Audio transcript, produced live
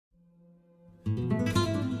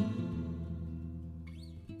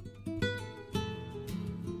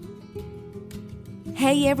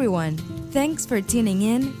Hey everyone, thanks for tuning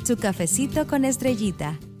in to Cafecito con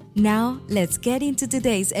Estrellita. Now, let's get into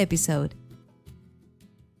today's episode.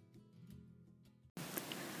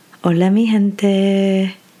 Hola mi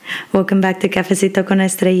gente. Welcome back to Cafecito con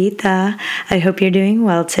Estrellita. I hope you're doing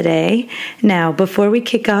well today. Now, before we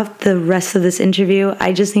kick off the rest of this interview,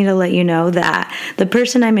 I just need to let you know that the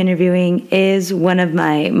person I'm interviewing is one of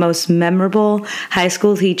my most memorable high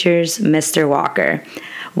school teachers, Mr. Walker.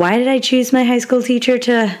 Why did I choose my high school teacher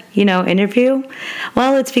to, interview?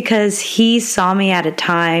 Well, it's because he saw me at a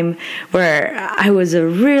time where I was a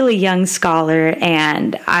really young scholar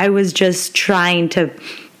and I was just trying to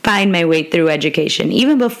find my way through education,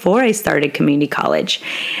 even before I started community college.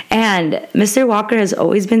 And Mr. Walker has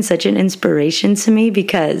always been such an inspiration to me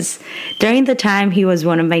because during the time he was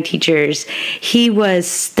one of my teachers, he was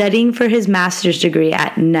studying for his master's degree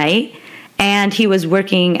at night, and he was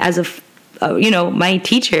working as my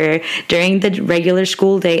teacher during the regular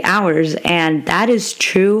school day hours. And that is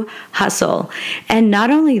true hustle. And not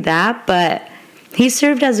only that, but he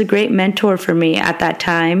served as a great mentor for me at that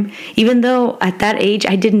time, even though at that age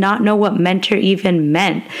I did not know what mentor even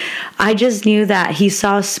meant. I just knew that he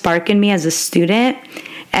saw a spark in me as a student,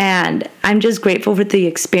 and I'm just grateful for the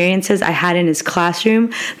experiences I had in his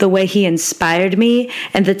classroom, the way he inspired me,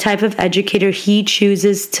 and the type of educator he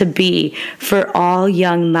chooses to be for all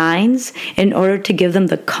young minds in order to give them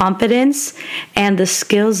the confidence and the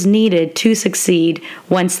skills needed to succeed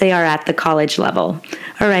once they are at the college level.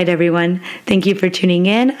 All right, everyone. Thank you for tuning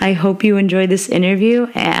in. I hope you enjoy this interview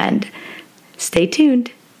and stay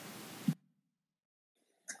tuned.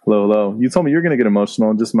 Hello. You told me you're going to get emotional,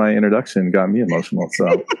 and just my introduction got me emotional.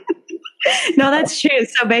 So, no, that's true.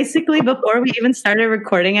 So basically, before we even started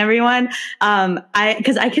recording, everyone,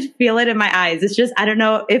 because I could feel it in my eyes. It's just I don't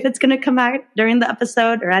know if it's going to come out during the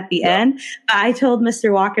episode or at the end. But I told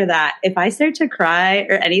Mr. Walker that if I start to cry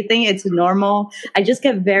or anything, it's normal. I just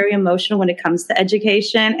get very emotional when it comes to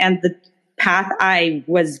education and the path I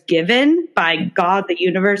was given by God, the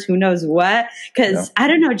universe, who knows what. Because I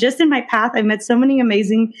don't know, just in my path, I met so many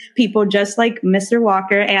amazing people just like Mr.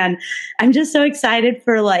 Walker. And I'm just so excited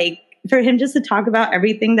for him just to talk about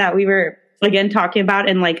everything that we were, again, talking about.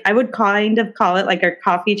 And I would kind of call it like our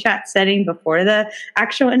coffee chat setting before the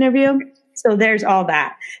actual interview. So there's all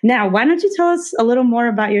that. Now, why don't you tell us a little more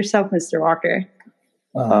about yourself, Mr. Walker?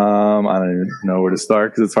 I don't even know where to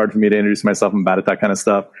start because it's hard for me to introduce myself. I'm bad at that kind of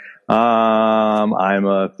stuff. I'm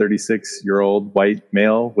a 36-year-old white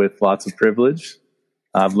male with lots of privilege.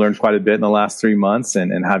 I've learned quite a bit in the last 3 months,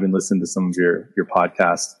 and having listened to some of your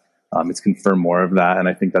podcasts, it's confirmed more of that. And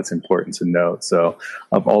I think that's important to note. So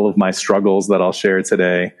of all of my struggles that I'll share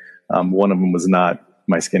today, one of them was not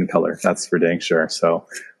my skin color. That's for dang sure. So,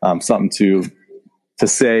 something to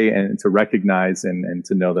say and to recognize and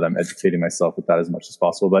to know that I'm educating myself with that as much as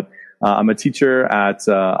possible. But I'm a teacher at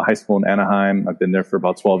a high school in Anaheim. I've been there for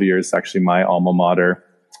about 12 years. It's actually my alma mater,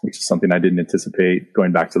 which is something I didn't anticipate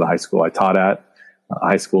going back to the high school I taught at.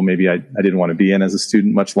 High school, maybe I didn't want to be in as a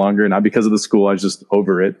student much longer. Not because of the school, I was just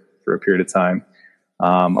over it for a period of time.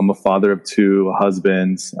 I'm a father of 2,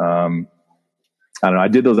 husbands. I don't know. I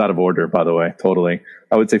did those out of order, by the way, totally.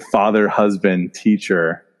 I would say father, husband,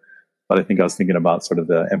 teacher. But I think I was thinking about sort of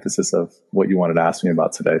the emphasis of what you wanted to ask me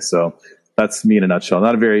about today. So that's me in a nutshell.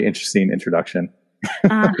 Not a very interesting introduction.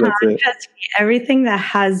 That's it. Just everything that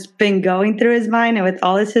has been going through his mind and with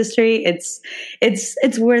all his history,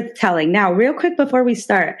 it's worth telling. Now, real quick before we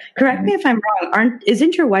start, correct me if I'm wrong.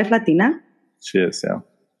 Isn't your wife Latina? She is, yeah.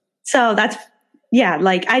 So that's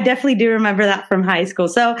I definitely do remember that from high school.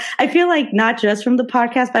 So I feel like not just from the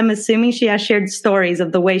podcast, but I'm assuming she has shared stories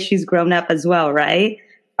of the way she's grown up as well, right?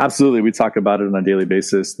 Absolutely. We talk about it on a daily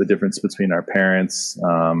basis, the difference between our parents,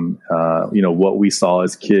 what we saw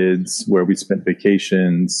as kids, where we spent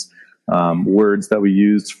vacations, words that we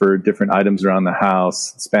used for different items around the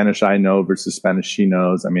house, Spanish I know versus Spanish she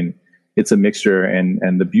knows. I mean, it's a mixture.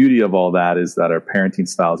 And the beauty of all that is that our parenting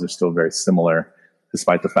styles are still very similar,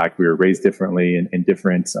 despite the fact we were raised differently in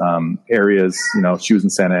different areas. She was in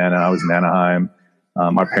Santa Ana, I was in Anaheim.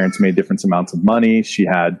 Our parents made different amounts of money. She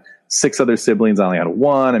had 6 other siblings. I only had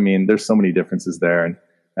 1. I mean, there's so many differences there.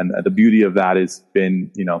 And the beauty of that has been,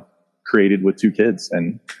 created with 2 kids.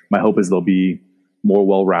 And my hope is they'll be more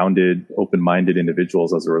well-rounded, open-minded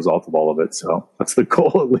individuals as a result of all of it. So that's the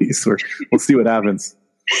goal, at least. We'll see what happens.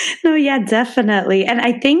 No, yeah, definitely. And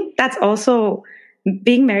I think that's also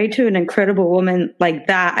being married to an incredible woman like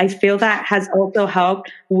that. I feel that has also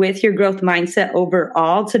helped with your growth mindset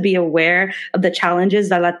overall to be aware of the challenges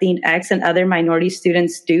that Latinx and other minority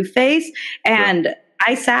students do face. And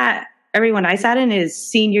I sat everyone I sat in is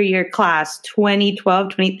senior year class 2012,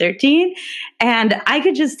 2013. And I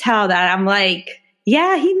could just tell that I'm like,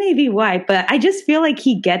 yeah, he may be white, but I just feel like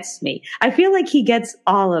he gets me. I feel like he gets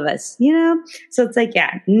all of us, you know? So it's like,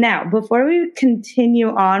 yeah. Now, before we continue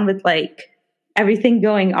on with like everything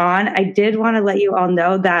going on, I did want to let you all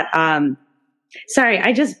know that, sorry,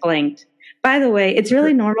 I just blinked. By the way, it's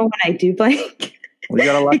really normal when I do blink. Well, you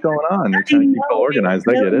got a lot going on. You're trying to keep it organized.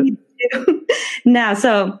 I get it. Now,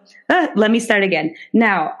 so let me start again.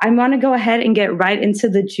 Now, I want to go ahead and get right into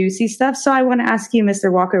the juicy stuff. So I want to ask you,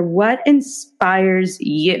 Mr. Walker, what inspires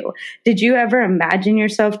you? Did you ever imagine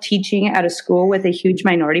yourself teaching at a school with a huge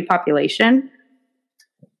minority population?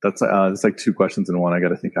 That's it's like two questions in one. I got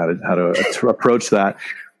to think how to approach that.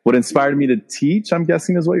 What inspired me to teach, I'm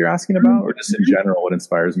guessing, is what you're asking about, or just in general, what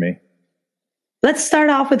inspires me? Let's start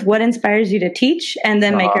off with what inspires you to teach and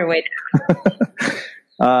then make our way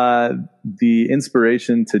down. The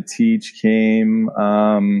inspiration to teach came,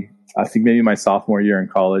 I think maybe my sophomore year in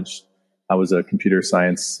college. I was a computer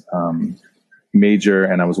science major,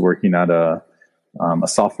 and I was working at a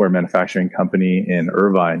software manufacturing company in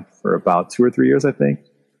Irvine for about 2 or 3 years, I think.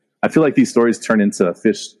 I feel like these stories turn into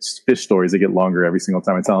fish stories. They get longer every single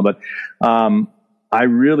time I tell them. But I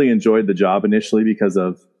really enjoyed the job initially because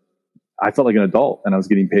I felt like an adult and I was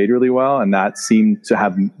getting paid really well. And that seemed to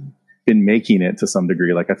have been making it to some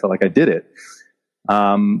degree. Like I felt like I did it.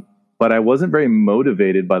 But I wasn't very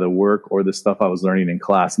motivated by the work or the stuff I was learning in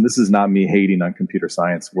class. And this is not me hating on computer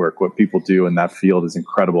science work. What people do in that field is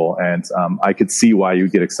incredible. And I could see why you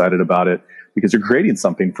get excited about it because you're creating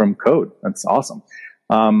something from code. That's awesome.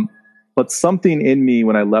 But something in me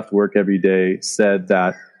when I left work every day said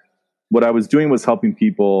that what I was doing was helping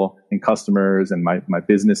people and customers and my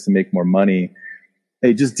business to make more money.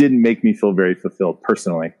 It just didn't make me feel very fulfilled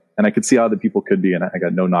personally. And I could see how other people could be, and I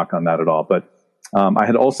got no knock on that at all. But I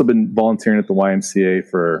had also been volunteering at the YMCA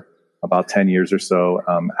for about 10 years or so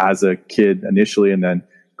as a kid initially, and then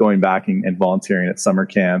going back and volunteering at summer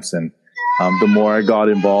camps. And the more I got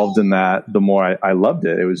involved in that, the more I loved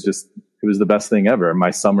it. It was the best thing ever.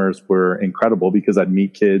 My summers were incredible because I'd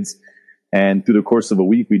meet kids, and through the course of a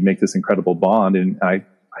week, we'd make this incredible bond. And I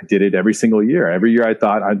did it every single year. Every year I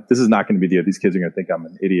thought, this is not going to be the deal. These kids are going to think I'm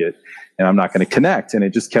an idiot and I'm not going to connect. And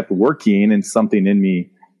it just kept working, and something in me,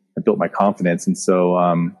 I built my confidence. And so,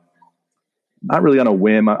 not really on a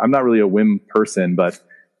whim. I'm not really a whim person, but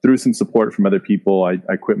through some support from other people,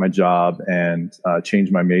 I quit my job and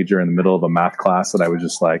changed my major in the middle of a math class that I was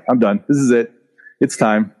just like, I'm done. This is it. It's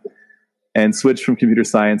time. And switched from computer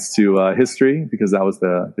science to history because that was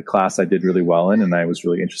the class I did really well in and I was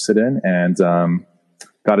really interested in. And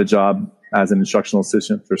got a job as an instructional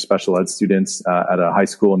assistant for special ed students at a high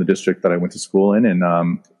school in the district that I went to school in,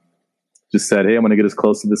 and just said, hey, I'm going to get as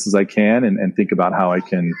close to this as I can and think about how I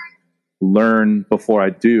can learn before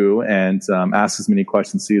I do, and ask as many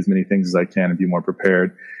questions, see as many things as I can, and be more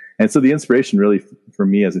prepared. And so the inspiration really for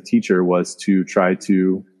me as a teacher was to try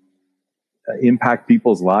to impact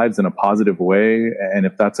people's lives in a positive way. And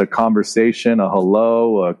if that's a conversation, a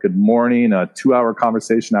hello, a good morning, a 2-hour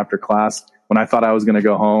conversation after class, when I thought I was going to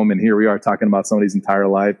go home, and here we are talking about somebody's entire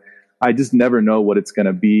life, I just never know what it's going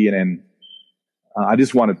to be. And I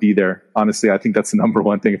just want to be there. Honestly, I think that's the number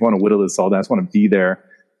one thing. If I want to whittle this all down, I just want to be there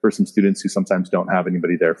for some students who sometimes don't have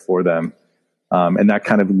anybody there for them. And that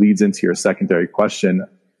kind of leads into your secondary question.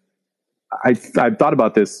 I've thought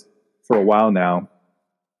about this for a while now,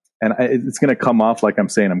 and it's going to come off like I'm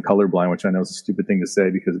saying I'm colorblind, which I know is a stupid thing to say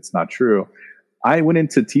because it's not true. I went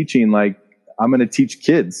into teaching like I'm going to teach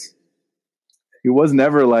kids. It was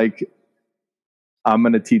never like I'm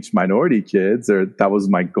going to teach minority kids, or that was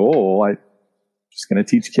my goal. I just going to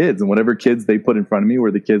teach kids, and whatever kids they put in front of me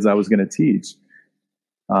were the kids I was going to teach.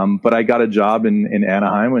 But I got a job in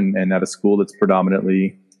Anaheim and at a school that's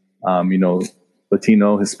predominantly,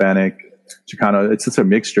 Latino, Hispanic, Chicano. It's just a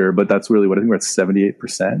mixture, but that's really what I think we're at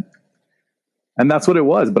 78%. And that's what it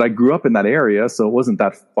was. But I grew up in that area, so it wasn't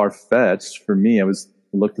that far-fetched for me. It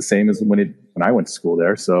looked the same as when I went to school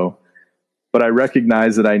there. So, but I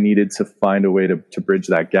recognized that I needed to find a way to bridge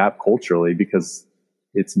that gap culturally because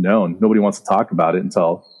it's known. Nobody wants to talk about it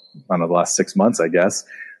until, I don't know, the last 6 months, I guess.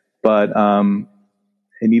 But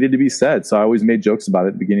it needed to be said. So I always made jokes about it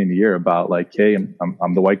at the beginning of the year about like, hey,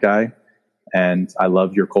 I'm the white guy and I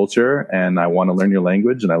love your culture and I want to learn your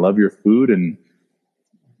language and I love your food and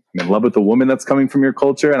I'm in love with the woman that's coming from your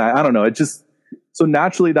culture. And I don't know, it just, so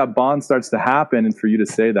naturally that bond starts to happen. And for you to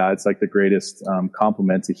say that, it's like the greatest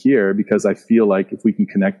compliment to hear, because I feel like if we can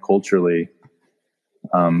connect culturally,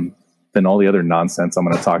 then all the other nonsense I'm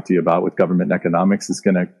going to talk to you about with government and economics is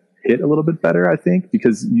going to hit a little bit better, I think,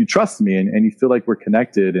 because you trust me and you feel like we're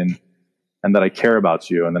connected. And and that I care about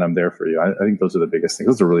you and that I'm there for you. I think those are the biggest things.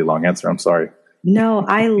 This is a really long answer. I'm sorry. No,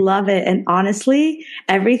 I love it. And honestly,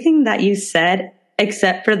 everything that you said,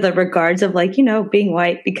 except for the regards of like, being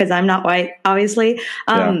white, because I'm not white, obviously,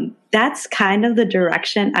 that's kind of the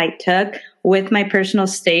direction I took with my personal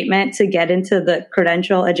statement to get into the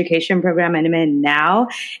credential education program I'm in now,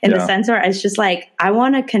 in the sense where it's just like, I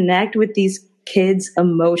want to connect with these kids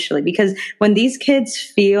emotionally, because when these kids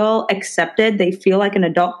feel accepted, they feel like an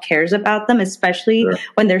adult cares about them, especially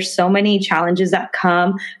when there's so many challenges that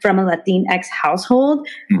come from a Latinx household,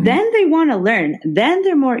 then they want to learn. Then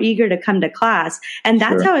they're more eager to come to class. And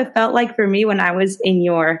that's how it felt like for me when I was in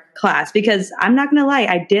your class, because I'm not going to lie,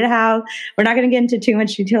 we're not going to get into too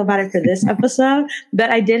much detail about it for this episode,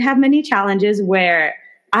 but I did have many challenges where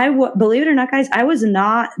believe it or not, guys, I was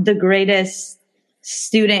not the greatest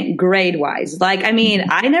student grade wise. Like, I mean,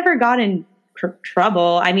 I never got in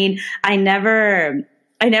trouble. I mean, I never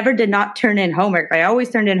did not turn in homework. I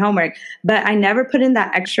always turned in homework, but I never put in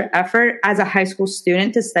that extra effort as a high school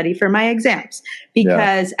student to study for my exams,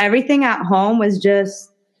 because everything at home was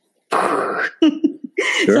just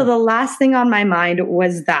So the last thing on my mind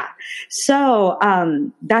was that. So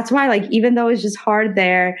that's why, like, even though it's just hard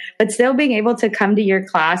there, but still being able to come to your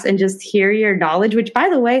class and just hear your knowledge, which, by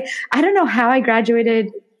the way, I don't know how I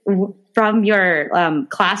graduated from your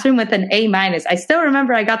classroom with an A-. I still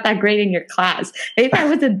remember I got that grade in your class. Maybe I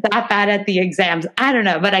wasn't that bad at the exams. I don't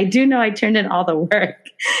know, but I do know I turned in all the work.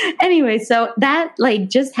 Anyway, so that, like,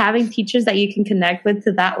 just having teachers that you can connect with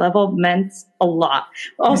to that level meant a lot.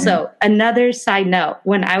 Also, another side note,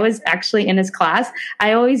 when I was actually in his class,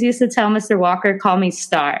 I always used to tell Mr. Walker, call me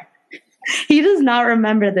Star. He does not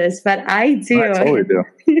remember this, but I do. I totally do.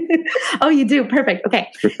 Oh, you do? Perfect.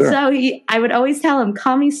 Okay. For sure. So I would always tell him,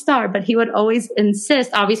 call me Star, but he would always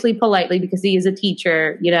insist, obviously politely, because he is a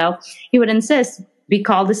teacher, he would insist, be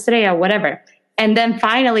called Estrella, whatever. And then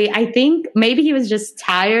finally, I think maybe he was just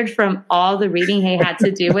tired from all the reading he had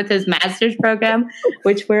to do with his master's program,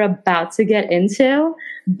 which we're about to get into.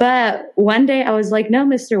 But one day I was like, no,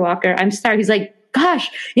 Mr. Walker, I'm Star. He's like, gosh,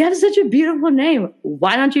 you have such a beautiful name.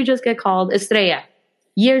 Why don't you just get called Estrella?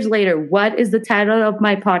 Years later, what is the title of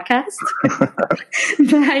my podcast?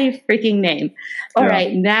 My freaking name. All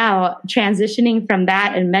right, now transitioning from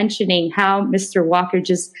that and mentioning how Mr. Walker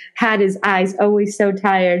just had his eyes always so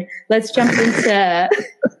tired, let's jump into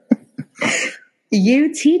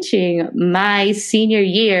you teaching my senior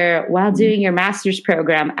year while doing your master's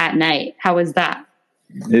program at night. How was that?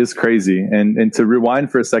 It is crazy. And to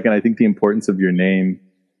rewind for a second, I think the importance of your name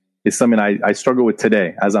is something I struggle with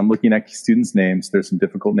today. As I'm looking at students' names, there's some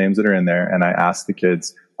difficult names that are in there. And I ask the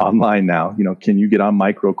kids online now, can you get on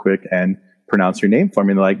mic real quick and pronounce your name for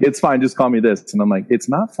me? And they're like, it's fine, just call me this. And I'm like, it's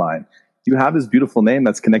not fine. You have this beautiful name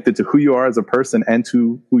that's connected to who you are as a person and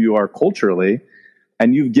to who you are culturally.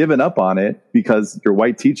 And you've given up on it because your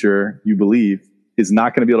white teacher, you believe, is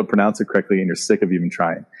not going to be able to pronounce it correctly, and you're sick of even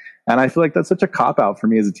trying. And I feel like that's such a cop-out for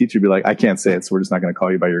me as a teacher to be like, I can't say it, so we're just not going to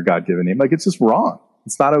call you by your God-given name. Like, it's just wrong.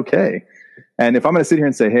 It's not okay. And if I'm going to sit here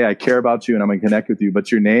and say, hey, I care about you and I'm going to connect with you,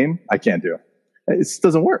 but your name, I can't do. It just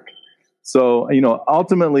doesn't work. So,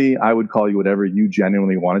 ultimately, I would call you whatever you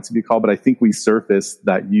genuinely wanted to be called. But I think we surfaced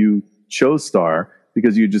that you chose Star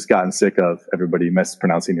because you'd just gotten sick of everybody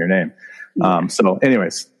mispronouncing your name. So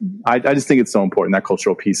anyways, I just think it's so important. That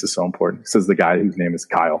cultural piece is so important. Says the guy whose name is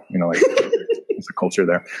Kyle, there's a culture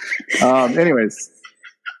there. Anyways,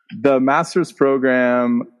 the master's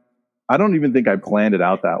program, I don't even think I planned it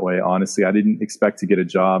out that way. Honestly, I didn't expect to get a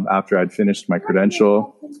job after I'd finished my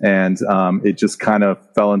credential, and it just kind of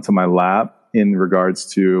fell into my lap in regards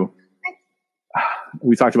to,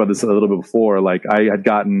 we talked about this a little bit before, like I had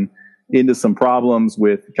gotten into some problems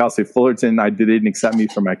with Cal State Fullerton. They didn't accept me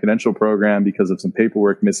for my credential program because of some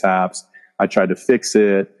paperwork mishaps. I tried to fix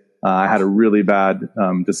it. I had a really bad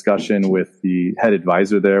discussion with the head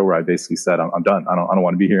advisor there where I basically said, I'm done. I don't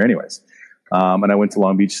want to be here anyways. And I went to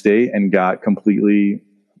Long Beach State and got completely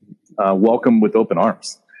welcomed with open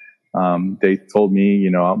arms. They told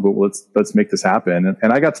me, let's make this happen.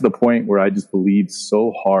 And I got to the point where I just believed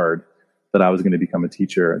so hard that I was going to become a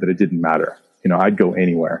teacher that it didn't matter. I'd go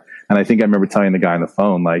anywhere. And I think I remember telling the guy on the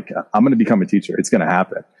phone, like, I'm going to become a teacher. It's going to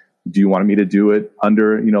happen. Do you want me to do it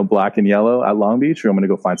under, black and yellow at Long Beach, or I'm going to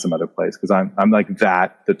go find some other place? Because I'm like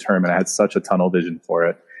that determined. I had such a tunnel vision for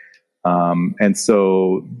it. And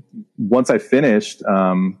so once I finished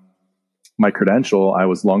my credential, I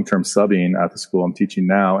was long-term subbing at the school I'm teaching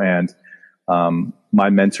now. And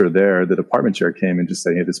my mentor there, the department chair, came and just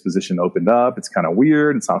said, hey, this position opened up. It's kind of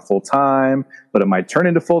weird. It's not full-time, but it might turn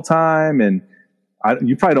into full-time. And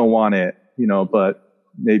you probably don't want it, but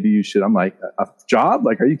maybe you should. I'm like, a job?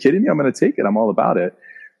 Like, are you kidding me? I'm going to take it. I'm all about it.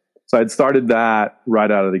 So I'd started that right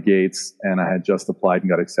out of the gates, and I had just applied and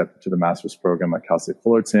got accepted to the master's program at Cal State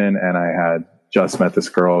Fullerton. And I had just met this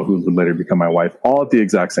girl who would later become my wife, all at the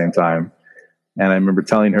exact same time. And I remember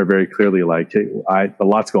telling her very clearly, like, hey, a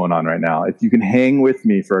lot's going on right now. If you can hang with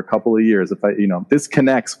me for a couple of years, if this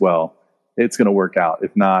connects well, it's going to work out.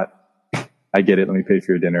 If not, I get it. Let me pay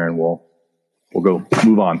for your dinner and we'll go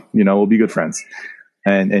move on. We'll be good friends.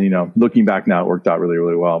 And looking back now, it worked out really,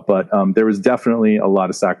 really well. But there was definitely a lot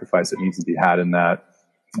of sacrifice that needs to be had in that.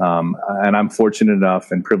 And I'm fortunate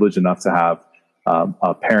enough and privileged enough to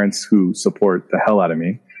have parents who support the hell out of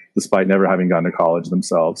me, despite never having gone to college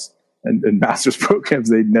themselves. And master's programs,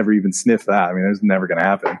 they'd never even sniff that. I mean, it was never going to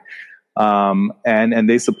happen. And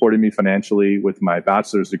they supported me financially with my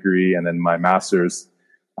bachelor's degree and then my master's.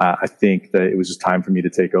 I think that it was just time for me to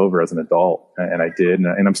take over as an adult, and I did.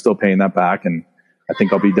 And I'm still paying that back. And I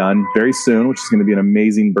think I'll be done very soon, which is going to be an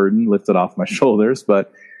amazing burden lifted off my shoulders.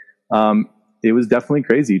 But it was definitely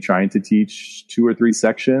crazy trying to teach 2 or 3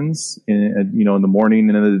 sections in the morning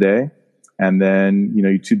and in the day. And then,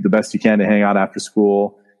 you do the best you can to hang out after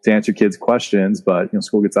school to answer kids' questions. But,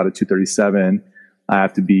 school gets out at 2:37. I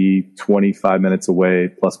have to be 25 minutes away,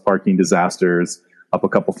 plus parking disasters, up a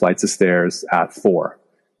couple flights of stairs at 4.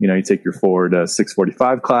 You take your 4 to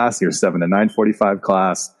 6:45 class, your 7 to 9:45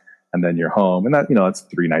 class, and then you're home. And that, it's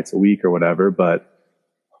 3 nights a week or whatever. But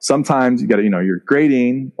sometimes you got to, you're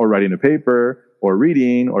grading or writing a paper or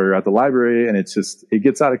reading or you're at the library, and it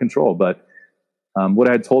gets out of control. But what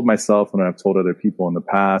I had told myself and I've told other people in the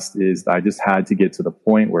past is that I just had to get to the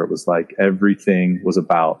point where it was like everything was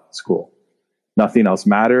about school. Nothing else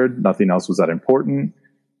mattered. Nothing else was that important.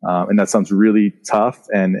 And that sounds really tough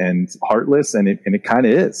and heartless, and it kind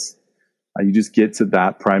of is. You just get to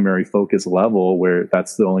that primary focus level where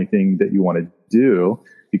that's the only thing that you want to do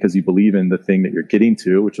because you believe in the thing that you're getting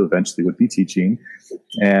to, which eventually would be teaching.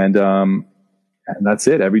 And that's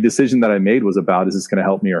it. Every decision that I made was about, is this going to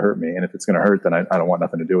help me or hurt me? And if it's going to hurt, then I don't want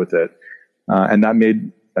nothing to do with it. And that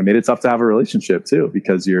made it tough to have a relationship too,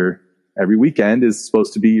 because every weekend is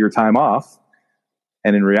supposed to be your time off.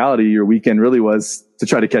 And in reality, your weekend really was to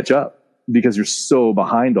try to catch up because you're so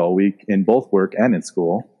behind all week in both work and in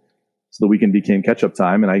school. So the weekend became catch-up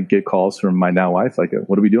time, and I get calls from my now wife, like,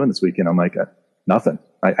 what are we doing this weekend? I'm like, nothing.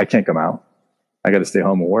 I can't come out. I got to stay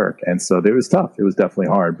home and work. And so it was tough. It was definitely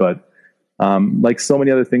hard. But like so many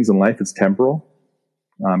other things in life, it's temporal.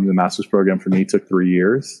 The master's program for me took 3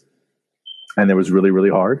 years, and it was really, really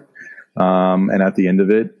hard. And at the end of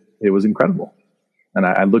it, it was incredible. And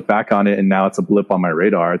I look back on it, and now it's a blip on my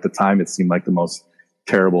radar. At the time, it seemed like the most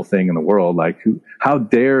terrible thing in the world. Like, how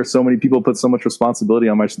dare so many people put so much responsibility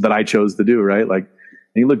on that I chose to do, right? Like,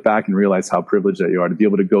 and you look back and realize how privileged that you are to be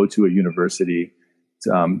able to go to a university,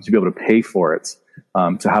 to be able to pay for it,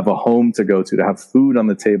 to have a home to go to have food on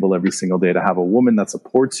the table every single day, to have a woman that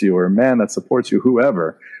supports you or a man that supports you,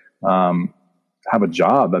 whoever, have a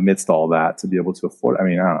job amidst all that, to be able to afford. I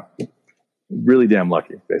mean, I don't know. Really damn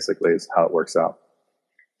lucky, basically, is how it works out.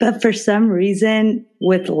 But for some reason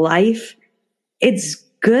with life, it's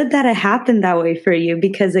good that it happened that way for you,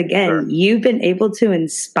 because again, sure, you've been able to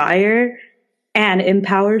inspire and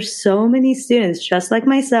empower so many students, just like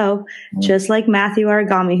myself, just like Matthew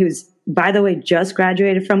Aragami, who's, by the way, just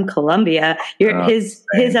graduated from Columbia. His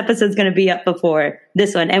episode's going to be up before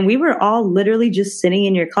this one. And we were all literally just sitting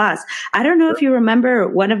in your class. I don't know if you remember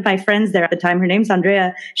one of my friends there at the time. Her name's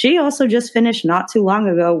Andrea. She also just finished not too long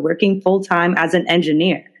ago working full time as an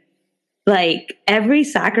engineer. Like, every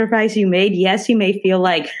sacrifice you made, yes, you may feel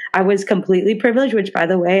like I was completely privileged, which, by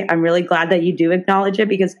the way, I'm really glad that you do acknowledge it,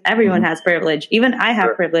 because everyone has privilege. Even I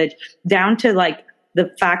have privilege, down to like the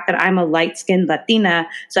fact that I'm a light-skinned Latina,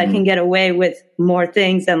 so I can get away with more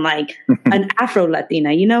things than like an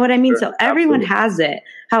Afro-Latina. You know what I mean? So everyone has it.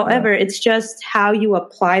 However, it's just how you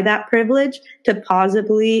apply that privilege to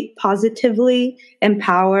positively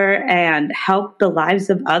empower and help the lives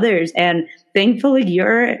of others. And thankfully,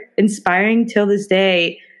 you're inspiring till this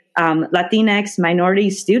day Latinx minority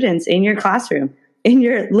students in your classroom, in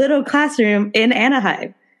your little classroom in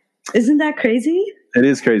Anaheim. Isn't that crazy? It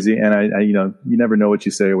is crazy. And I you never know what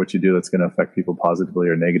you say or what you do that's going to affect people positively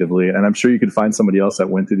or negatively. And I'm sure you could find somebody else that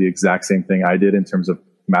went through the exact same thing I did in terms of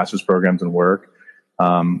master's programs and work,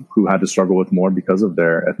 who had to struggle with more because of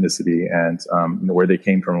their ethnicity and where they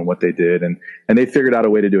came from and what they did. And they figured out a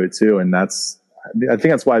way to do it too. And I think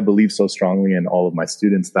that's why I believe so strongly in all of my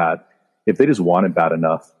students, that if they just want it bad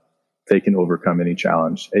enough, they can overcome any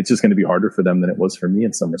challenge. It's just going to be harder for them than it was for me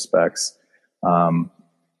in some respects.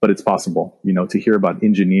 But it's possible, to hear about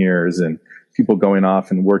engineers and people going off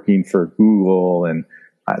and working for Google and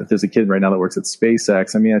There's a kid right now that works at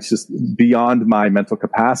SpaceX. I mean, it's just beyond my mental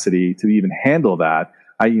capacity to even handle that.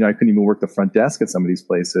 I couldn't even work the front desk at some of these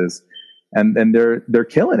places, and they're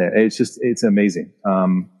killing it. It's amazing.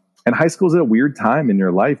 And high school is a weird time in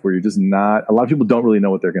your life where you're just not. A lot of people don't really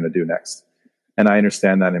know what they're going to do next, and I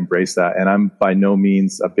understand that and embrace that. And I'm by no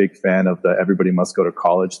means a big fan of the everybody must go to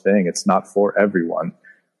college thing. It's not for everyone.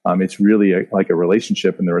 It's really like a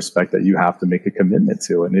relationship in the respect that you have to make a commitment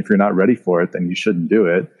to. And if you're not ready for it, then you shouldn't do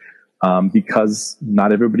it, because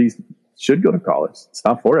not everybody should go to college. It's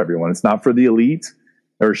not for everyone. It's not for the elite,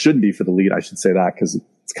 or it shouldn't be for the elite. I should say that because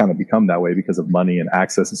it's kind of become that way because of money and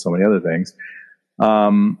access and so many other things.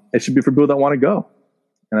 It should be for people that want to go.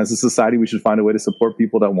 And as a society, we should find a way to support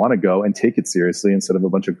people that want to go and take it seriously instead of a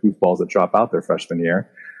bunch of goofballs that drop out their freshman year.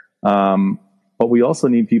 But we also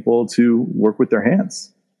need people to work with their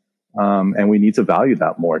hands. And we need to value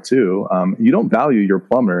that more too. You don't value your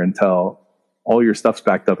plumber until all your stuff's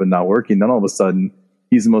backed up and not working. Then all of a sudden,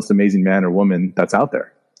 he's the most amazing man or woman that's out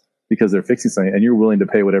there because they're fixing something, and you're willing to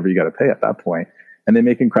pay whatever you got to pay at that point. And they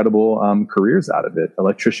make incredible careers out of it.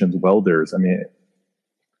 Electricians, welders. I mean,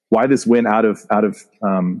 why this win out of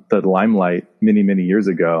the limelight many years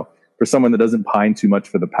ago for someone that doesn't pine too much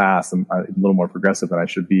for the past? I'm a little more progressive than I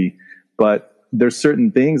should be, but there's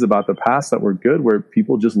certain things about the past that were good where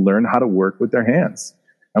people just learn how to work with their hands.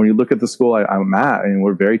 And when you look at the school I'm at, and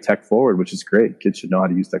we're very tech forward, which is great. Kids should know how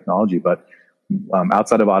to use technology. But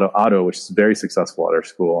outside of auto, which is very successful at our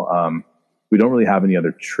school, we don't really have any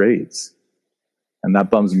other trades. And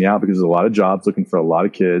that bums me out because there's a lot of jobs looking for a lot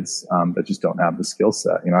of kids that just don't have the skill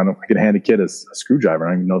set. I could hand a kid a screwdriver.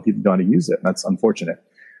 I don't even know if he'd know how to use it. And that's unfortunate.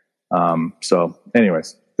 So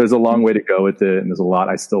anyways, there's a long way to go with it. And there's a lot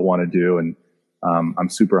I still want to do. And I'm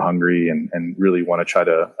super hungry and really want to try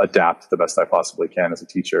to adapt the best I possibly can as a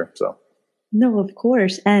teacher. So. No, of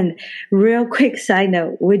course. And real quick side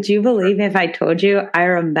note, would you believe if I told you I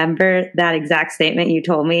remember that exact statement you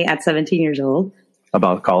told me at 17 years old?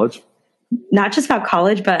 About college? Not just about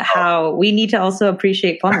college, but how we need to also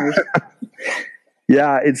appreciate plumbers.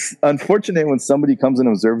 Yeah, it's unfortunate when somebody comes and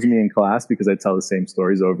observes me in class because I tell the same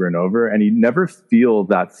stories over and over, and you never feel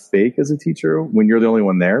that fake as a teacher when you're the only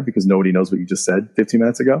one there because nobody knows what you just said 15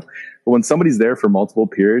 minutes ago. But when somebody's there for multiple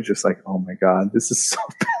periods, just like, oh my God, this is so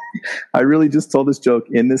bad. I really just told this joke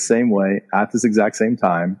in this same way at this exact same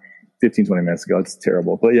time 15, 20 minutes ago. It's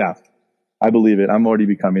terrible. But yeah, I believe it. I'm already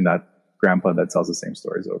becoming that grandpa that tells the same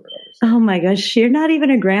stories over and over. Oh my gosh, you're not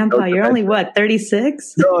even a grandpa. No, you're only what,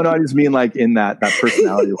 36? No, I just mean like in that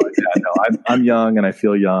personality. Like, yeah, no, I'm young and I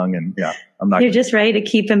feel young, and yeah, I'm not. You're just ready to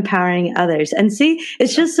keep empowering others. And see,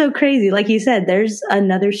 it's just so crazy. Like you said, there's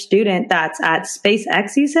another student that's at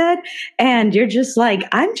SpaceX, you said, and you're just like,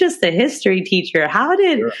 I'm just a history teacher. How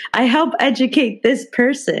did I help educate this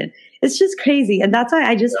person? It's just crazy. And that's why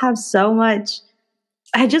I just have so much.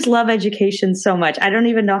 I just love education so much. I don't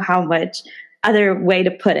even know how much other way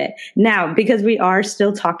to put it. Now, because we are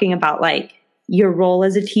still talking about like your role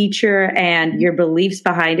as a teacher and your beliefs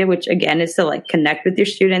behind it, which again is to like connect with your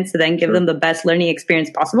students to then give them the best learning experience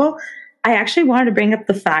possible. I actually wanted to bring up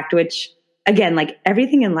the fact, which again, like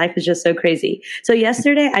everything in life is just so crazy. So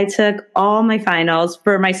yesterday I took all my finals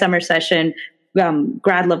for my summer session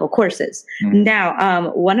grad level courses.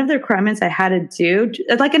 Now, one of the requirements I had to do,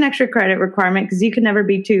 like an extra credit requirement, because you can never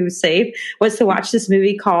be too safe, was to watch this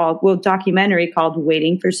documentary called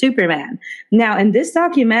Waiting for Superman. Now, in this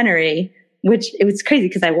documentary, which it was crazy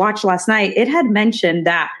because I watched last night, it had mentioned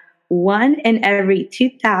that 1 in every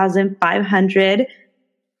 2,500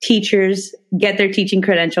 teachers get their teaching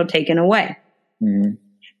credential taken away.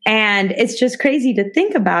 And it's just crazy to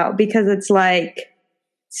think about because it's like,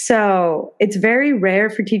 so it's very rare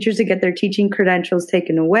for teachers to get their teaching credentials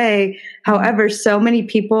taken away. However, so many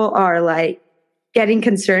people are like getting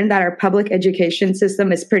concerned that our public education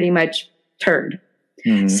system is pretty much turd.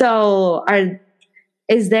 So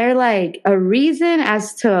is there like a reason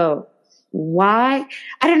as to why?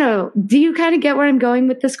 I don't know. Do you kind of get where I'm going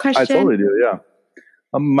with this question? I totally do. Yeah.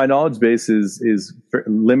 My knowledge base is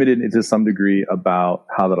limited to some degree about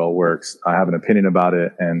how that all works. I have an opinion about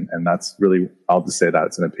it, and that's really, I'll just say that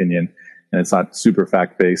it's an opinion, and it's not super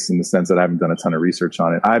fact-based in the sense that I haven't done a ton of research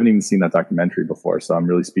on it. I haven't even seen that documentary before, so I'm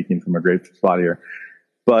really speaking from a great spot here.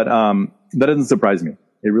 But that doesn't surprise me.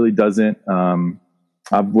 It really doesn't.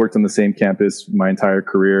 I've worked on the same campus my entire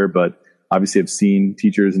career, but obviously I've seen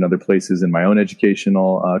teachers in other places in my own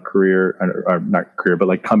educational career, or not career, but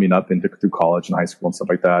like coming up through college and high school and stuff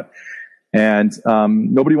like that. And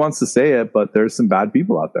nobody wants to say it, but there's some bad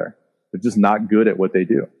people out there. They're just not good at what they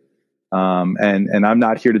do. And I'm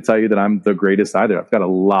not here to tell you that I'm the greatest either. I've got a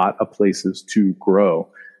lot of places to grow.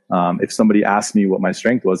 If somebody asked me what my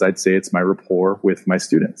strength was, I'd say it's my rapport with my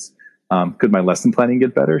students. Could my lesson planning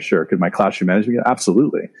get better? Sure. Could my classroom management get?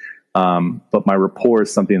 Absolutely. But my rapport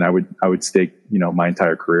is something I would stake, my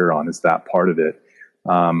entire career on, is that part of it.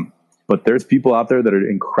 But there's people out there that are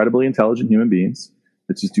incredibly intelligent human beings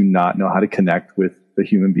that just do not know how to connect with the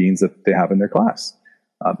human beings that they have in their class,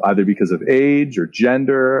 either because of age or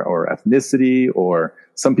gender or ethnicity, or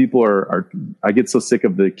some people are, I get so sick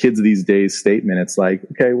of the kids these days statement. It's like,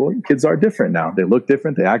 okay, well, kids are different now. They look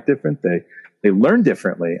different. They act different. They learn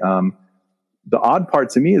differently. The odd part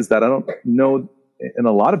to me is that I don't know, in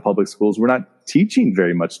a lot of public schools, we're not teaching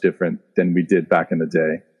very much different than we did back in the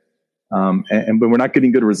day. But we're not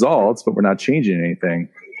getting good results, but we're not changing anything.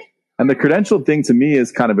 And the credential thing to me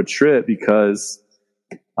is kind of a trip because,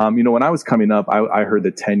 when I was coming up, I heard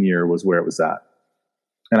that tenure was where it was at.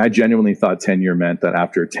 And I genuinely thought tenure meant that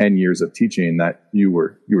after 10 years of teaching that you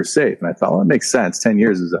were safe. And I thought, well, it makes sense. 10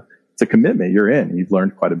 years it's a commitment. You're in, you've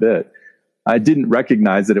learned quite a bit. I didn't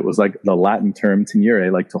recognize that it was like the Latin term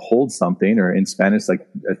tenere, like to hold something, or in Spanish, like,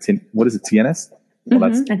 what is it? Tienes? Well,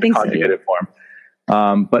 that's the conjugated form.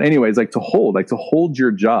 But anyways, like to hold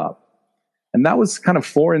your job. And that was kind of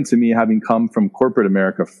foreign to me, having come from corporate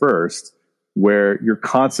America first, where you're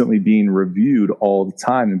constantly being reviewed all the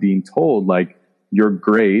time and being told like you're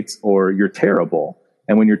great or you're terrible.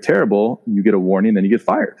 And when you're terrible, you get a warning, then you get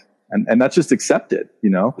fired. And that's just accepted,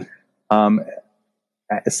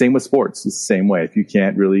 Same with sports. It's the same way. If you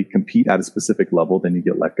can't really compete at a specific level, then you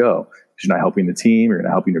get let go because you're not helping the team, you're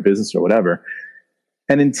not helping your business or whatever.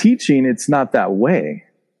 And in teaching, it's not that way.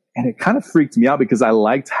 And it kind of freaked me out because I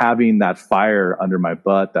liked having that fire under my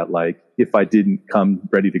butt that, like, if I didn't come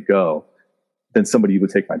ready to go, then somebody would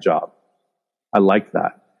take my job. I liked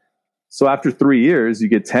that. So after 3 years, you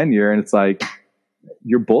get tenure and it's like,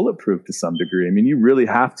 you're bulletproof to some degree. I mean, you really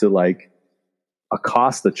have to like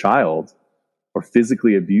accost the child or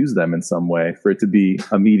physically abuse them in some way for it to be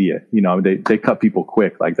immediate. They cut people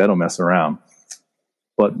quick, like they don't mess around.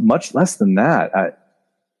 But much less than that,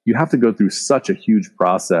 you have to go through such a huge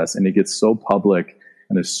process, and it gets so public,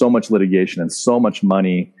 and there's so much litigation and so much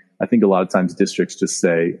money. I think a lot of times districts just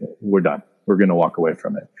say, we're done. We're going to walk away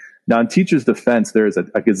from it. Now, in teachers' defense, there's a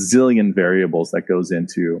gazillion variables that goes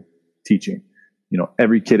into teaching.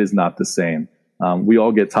 Every kid is not the same. We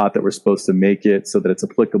all get taught that we're supposed to make it so that it's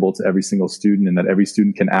applicable to every single student and that every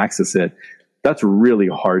student can access it. That's really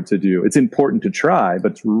hard to do. It's important to try,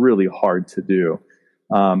 but it's really hard to do.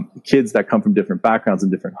 Kids that come from different backgrounds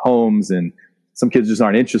and different homes, and some kids just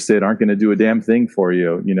aren't interested, aren't going to do a damn thing for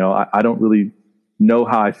you. I don't really know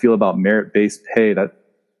how I feel about merit-based pay. That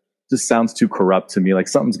just sounds too corrupt to me. Like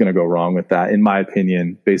something's going to go wrong with that, in my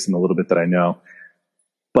opinion, based on a little bit that I know.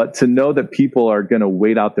 But to know that people are going to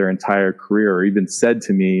wait out their entire career, or even said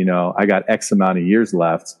to me, I got X amount of years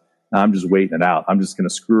left, and I'm just waiting it out. I'm just going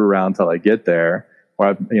to screw around till I get there. Or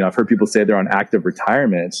I've heard people say they're on active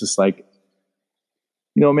retirement. It's just like,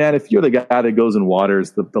 man, if you're the guy that goes and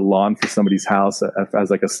waters the lawn for somebody's house as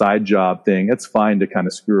like a side job thing, it's fine to kind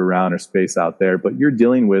of screw around or space out there. But you're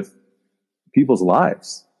dealing with people's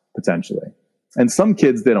lives potentially, and some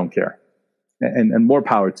kids, they don't care. And more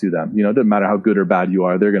power to them. It doesn't matter how good or bad you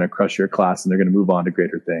are, they're going to crush your class and they're going to move on to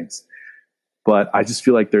greater things. But I just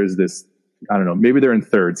feel like there's this, I don't know, maybe they're in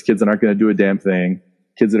thirds, kids that aren't going to do a damn thing,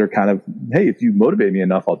 kids that are kind of, hey, if you motivate me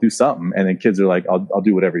enough, I'll do something. And then kids are like, I'll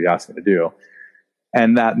do whatever you ask me to do.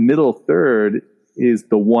 And that middle third is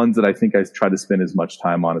the ones that I think I try to spend as much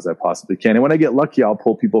time on as I possibly can. And when I get lucky, I'll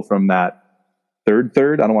pull people from that third.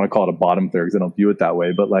 I don't want to call it a bottom third because I don't view it that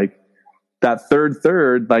way, but like, that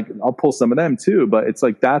third, like I'll pull some of them too, but it's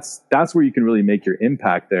like, that's where you can really make your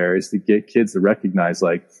impact there, is to get kids to recognize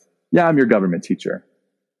like, yeah, I'm your government teacher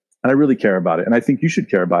and I really care about it. And I think you should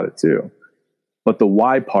care about it too. But the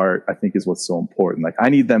why part, I think, is what's so important. Like I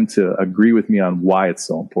need them to agree with me on why it's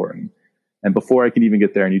so important. And before I can even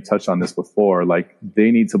get there, and you touched on this before, like they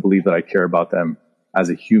need to believe that I care about them as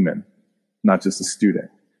a human, not just a student.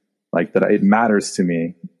 Like that it matters to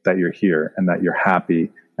me that you're here and that you're happy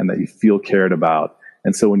and that you feel cared about.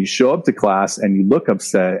 And so when you show up to class and you look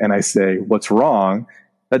upset and I say, what's wrong?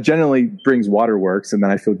 That generally brings waterworks, and then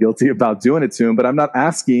I feel guilty about doing it to him. But I'm not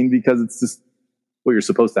asking because it's just what you're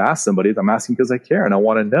supposed to ask somebody. I'm asking because I care and I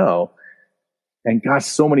want to know. And gosh,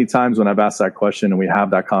 so many times when I've asked that question and we have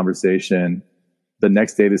that conversation, the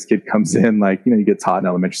next day this kid comes in, like, you get taught in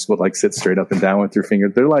elementary school, like sit straight up and down with your finger.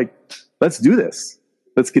 They're like, let's do this.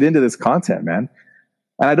 Let's get into this content, man.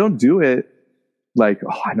 And I don't do it like,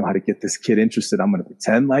 oh, I know how to get this kid interested. I'm going to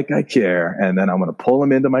pretend like I care. And then I'm going to pull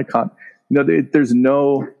him into my there's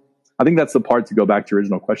no, I think that's the part, to go back to your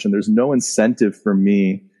original question. There's no incentive for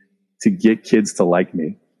me to get kids to like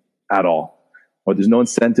me. at all. Or there's no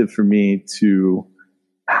incentive for me to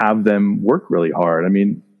have them work really hard. I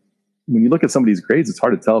mean, when you look at somebody's grades, it's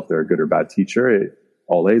hard to tell if they're a good or bad teacher.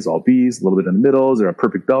 All A's, all B's, a little bit in the middle. Is there a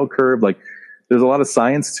perfect bell curve? Like, there's a lot of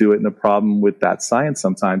science to it. And the problem with that science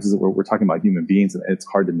sometimes is that we're talking about human beings, and it's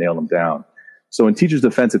hard to nail them down. So in teachers'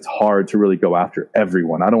 defense, it's hard to really go after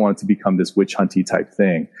everyone. I don't want it to become this witch hunty type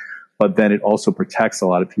thing. But then it also protects a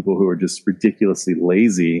lot of people who are just ridiculously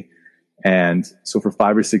lazy. And so for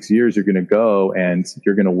 5 or 6 years, you're going to go and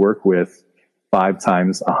you're going to work with 5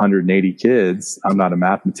 times 180 kids. I'm not a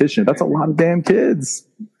mathematician. That's a lot of damn kids.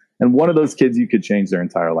 And one of those kids, you could change their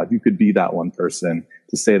entire life. You could be that one person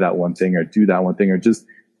to say that one thing or do that one thing or just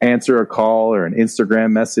answer a call or an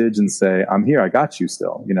Instagram message and say, I'm here. I got you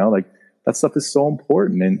still. You know, like that stuff is so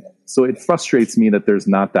important. And so it frustrates me that there's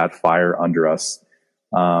not that fire under us.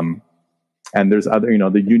 And there's other, you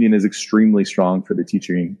know, the union is extremely strong for the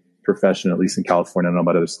teaching profession, at least in California. I don't know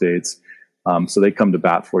about other states. So they come to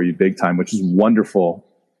bat for you big time, which is wonderful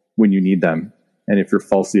when you need them. And if you're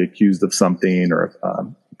falsely accused of something or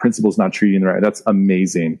principal's not treating you right, that's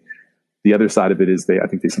amazing. The other side of it is I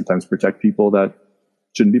think they sometimes protect people that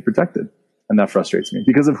shouldn't be protected. And that frustrates me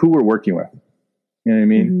because of who we're working with. You know what I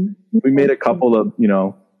mean? Mm-hmm. We made a couple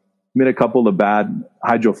of bad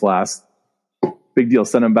hydro flasks. Big deal.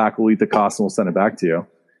 Send them back. We'll eat the cost and we'll send it back to you.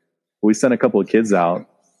 We sent a couple of kids out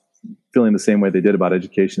feeling the same way they did about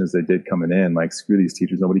education as they did coming in. Like, screw these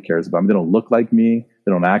teachers. Nobody cares about them. They don't look like me.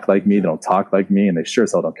 They don't act like me. They don't talk like me. And they sure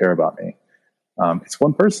as hell don't care about me. It's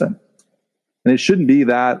one person. And it shouldn't be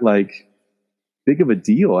that like big of a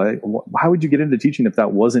deal. How would you get into teaching if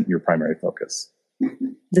that wasn't your primary focus?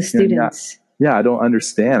 The students. Yeah, I don't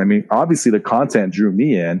understand. I mean, obviously the content drew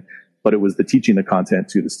me in, but it was the teaching the content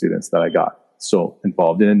to the students that I got so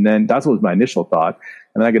involved in. And then that's what was my initial thought.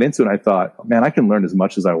 And then I got into it and I thought, man, I can learn as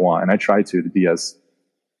much as I want. And I try to be as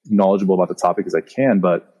knowledgeable about the topic as I can,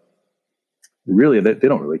 but really they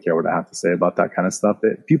don't really care what I have to say about that kind of stuff.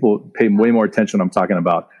 People pay way more attention when I'm talking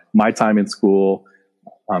about my time in school,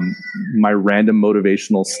 my random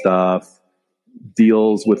motivational stuff,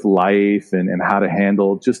 deals with life and how to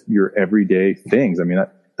handle just your everyday things. I mean,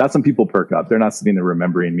 that's when people perk up. They're not sitting there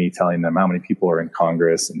remembering me telling them how many people are in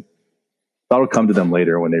Congress, and that'll come to them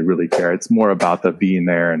later when they really care. It's more about the being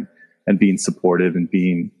there and being supportive and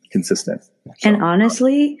being consistent. So, and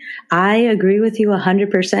honestly, I agree with you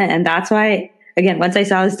 100%. And that's why, again, once I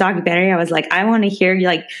saw this documentary, I was like, I want to hear,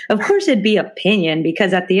 like, of course it'd be opinion,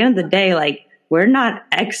 because at the end of the day, like, we're not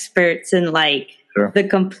experts in like sure. the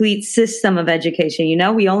complete system of education. You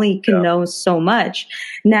know, we only can know so much.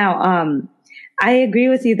 Now, I agree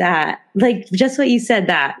with you that, like, just what you said,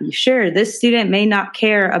 that sure, this student may not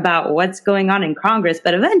care about what's going on in Congress,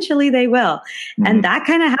 but eventually they will. Mm-hmm. And that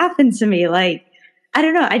kind of happened to me. Like, I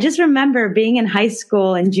don't know. I just remember being in high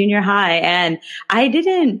school and junior high, and I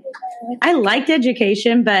liked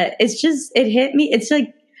education, but it hit me. It's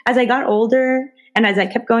like, as I got older and as I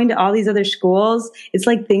kept going to all these other schools, it's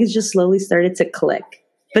like things just slowly started to click.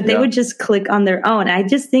 But they would just click on their own. I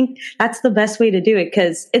just think that's the best way to do it,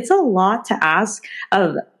 because it's a lot to ask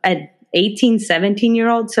of an 18,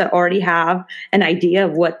 17-year-old to already have an idea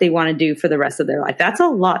of what they want to do for the rest of their life. That's a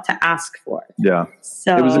lot to ask for. Yeah.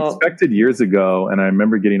 So it was expected years ago, and I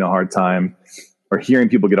remember getting a hard time or hearing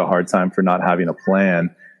people get a hard time for not having a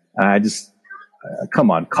plan. And I just, come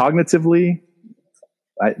on, cognitively,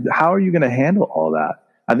 how are you going to handle all that?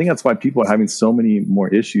 I think that's why people are having so many more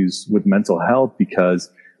issues with mental health, because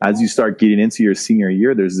as you start getting into your senior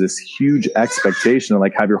year, there's this huge expectation to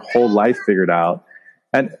like have your whole life figured out.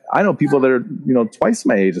 And I know people that are, you know, twice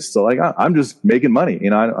my age is still like, I'm just making money. You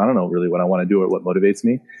know, I don't know really what I want to do or what motivates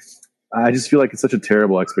me. I just feel like it's such a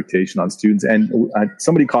terrible expectation on students. And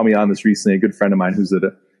somebody called me on this recently, a good friend of mine who's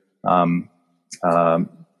a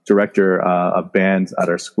director of band at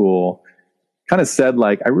our school, kind of said,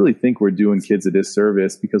 like, I really think we're doing kids a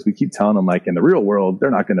disservice because we keep telling them, like, in the real world,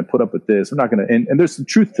 they're not going to put up with this. We're not going to, and there's some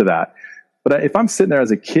truth to that. But if I'm sitting there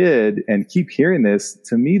as a kid and keep hearing this,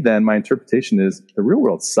 to me, then my interpretation is the real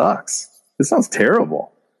world sucks. This sounds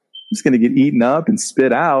terrible. I'm just going to get eaten up and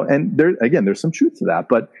spit out. And there's some truth to that.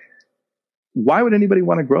 But why would anybody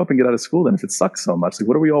want to grow up and get out of school then if it sucks so much? Like,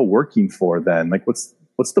 what are we all working for then? Like, what's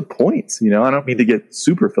the point? You know, I don't mean to get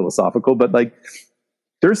super philosophical, but like,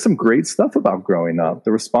 there's some great stuff about growing up.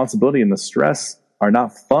 The responsibility and the stress are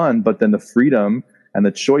not fun, but then the freedom and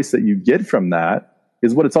the choice that you get from that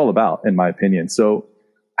is what it's all about, in my opinion. So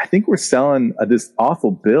I think we're selling this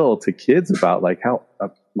awful bill to kids about like how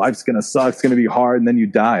life's going to suck. It's going to be hard. And then you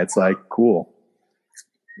die. It's like, cool.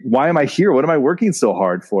 Why am I here? What am I working so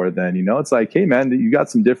hard for then? You know, it's like, hey man, you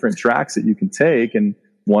got some different tracks that you can take, and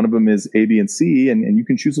one of them is A, B, and C, and you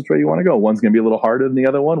can choose which way you want to go. One's going to be a little harder than the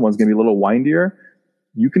other one. One's going to be a little windier.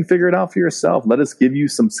 You can figure it out for yourself. Let us give you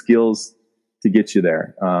some skills to get you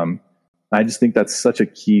there. I just think that's such a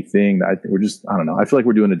key thing that I think I don't know. I feel like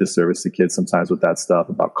we're doing a disservice to kids sometimes with that stuff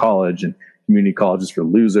about college and community colleges for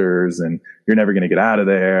losers and you're never going to get out of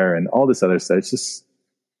there and all this other stuff. It's just,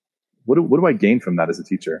 what do I gain from that as a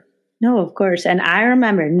teacher? No, of course. And I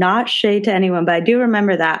remember, not shade to anyone, but I do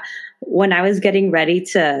remember that when I was getting ready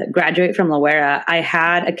to graduate from Loera, I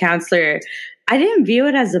had a counselor. I didn't view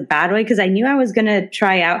it as a bad way because I knew I was going to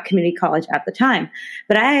try out community college at the time.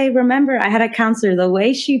 But I remember I had a counselor, the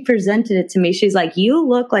way she presented it to me, she's like, you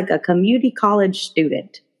look like a community college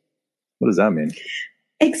student. What does that mean?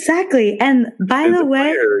 Exactly. And by the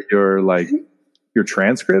way, your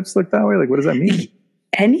transcripts look that way? Like, what does that mean?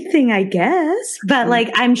 Anything, I guess. But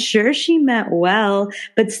like, I'm sure she meant well,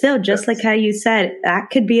 but still, just like how you said, that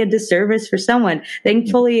could be a disservice for someone.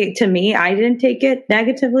 Thankfully, to me, I didn't take it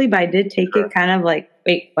negatively, but I did take it kind of like,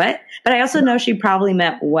 wait, what? But I also know she probably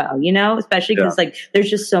meant well, especially because like, there's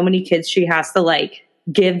just so many kids she has to like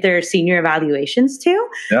give their senior evaluations to.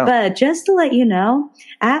 Yeah. But just to let you know,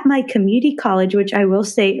 at my community college, which I will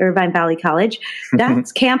say Irvine Valley College,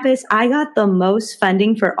 that's campus. I got the most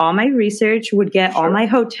funding for all my research, would get all my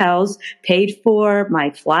hotels paid for, my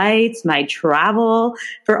flights, my travel,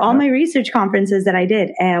 for all my research conferences that I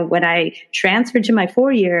did. And when I transferred to my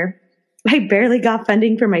 4-year, I barely got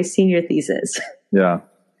funding for my senior thesis. Yeah.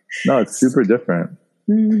 No, it's super different.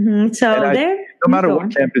 Mm-hmm. So no matter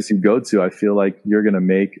what campus you go to, I feel like you're going to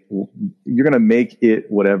make it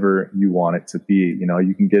whatever you want it to be.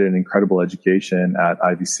 You can get an incredible education at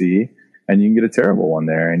IVC and you can get a terrible one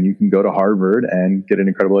there, and you can go to Harvard and get an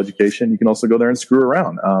incredible education. You can also go there and screw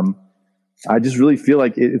around. I just really feel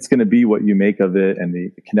like it's going to be what you make of it and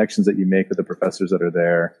the connections that you make with the professors that are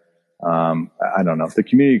there. I don't know. The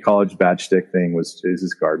community college badge stick thing is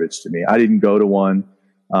just garbage to me. I didn't go to one.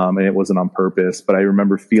 And it wasn't on purpose, but I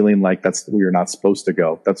remember feeling like that's where you're not supposed to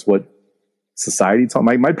go. That's what society told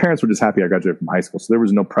me. My parents were just happy I graduated from high school, so there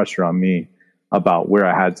was no pressure on me about where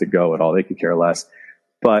I had to go at all. They could care less.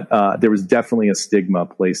 But there was definitely a stigma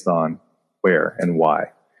placed on where and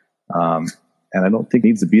why. And I don't think it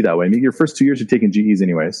needs to be that way. I mean, your first 2 years, you're taking GEs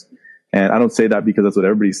anyways. And I don't say that because that's what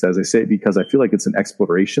everybody says. I say it because I feel like it's an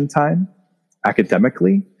exploration time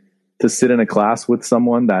academically to sit in a class with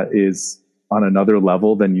someone that is on another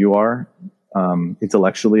level than you are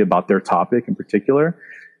intellectually about their topic in particular.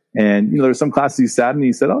 And, there's some classes you sat in and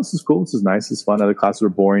you said, oh, this is cool. This is nice. This is fun. Other classes were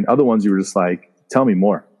boring. Other ones you were just like, tell me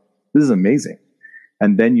more. This is amazing.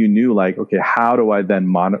 And then you knew like, okay, how do I then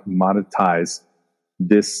monetize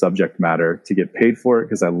this subject matter to get paid for it?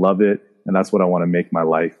 Because I love it. And that's what I want to make my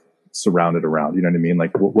life surrounded around. You know what I mean?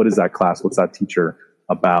 Like, what is that class? What's that teacher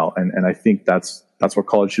about? And I think that's what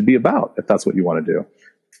college should be about, if that's what you want to do.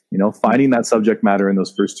 Finding that subject matter in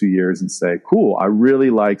those first 2 years and say, cool, I really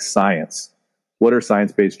like science. What are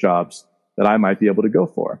science-based jobs that I might be able to go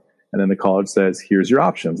for? And then the college says, here's your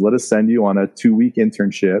options. Let us send you on a 2-week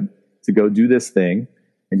internship to go do this thing.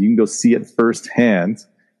 And you can go see it firsthand,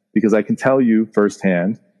 because I can tell you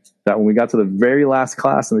firsthand that when we got to the very last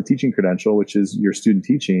class in the teaching credential, which is your student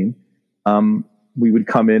teaching, we would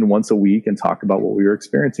come in once a week and talk about what we were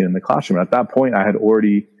experiencing in the classroom. At that point, I had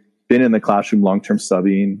already been in the classroom I had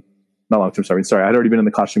already been in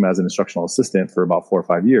the classroom as an instructional assistant for about 4 or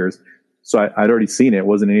 5 years. So I'd already seen it. It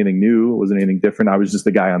wasn't anything new. It wasn't anything different. I was just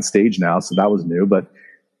the guy on stage now. So that was new, but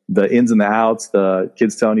the ins and the outs, the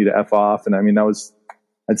kids telling you to F off. And I mean,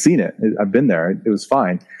 I'd seen it. I've been there. It was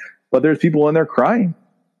fine, but there's people in there crying,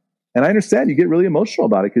 and I understand you get really emotional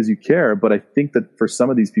about it because you care. But I think that for some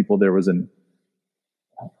of these people, there was a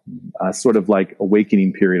sort of like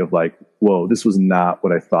awakening period of like, whoa, this was not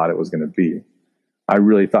what I thought it was going to be. I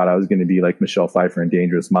really thought I was going to be like Michelle Pfeiffer in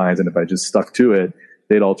Dangerous Minds. And if I just stuck to it,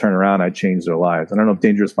 they'd all turn around. I'd change their lives. I don't know if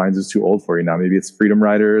Dangerous Minds is too old for you now. Maybe it's Freedom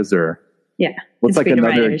Riders what's like Freedom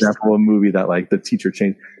another Riders. Example of a movie that like the teacher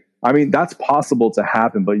changed. I mean, that's possible to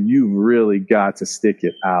happen, but you've really got to stick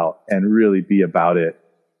it out and really be about it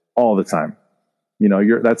all the time.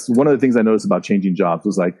 That's one of the things I noticed about changing jobs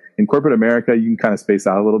was like in corporate America, you can kind of space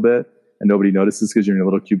out a little bit and nobody notices because you're in a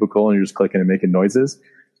little cubicle and you're just clicking and making noises.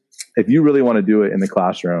 If you really want to do it in the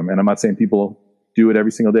classroom, and I'm not saying people do it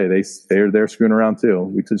every single day, they're there screwing around too.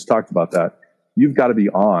 We just talked about that. You've got to be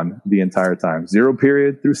on the entire time, 0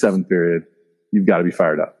 period through 7th period. You've got to be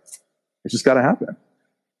fired up. It's just got to happen.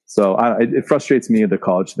 So it frustrates me, the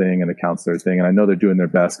college thing and the counselor thing. And I know they're doing their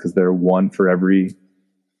best because they're one for every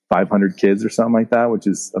 500 kids or something like that, which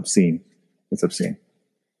is obscene. It's obscene.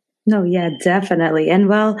 No, yeah, definitely. And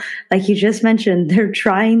well, like you just mentioned, they're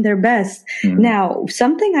trying their best. Mm-hmm. Now,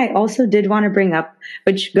 something I also did want to bring up,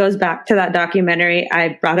 which goes back to that documentary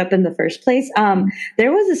I brought up in the first place.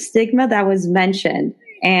 There was a stigma that was mentioned,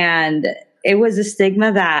 and it was a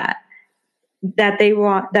stigma that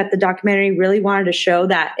the documentary really wanted to show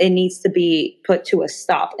that it needs to be put to a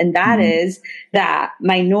stop. And that is that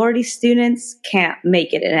minority students can't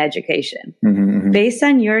make it in education. Based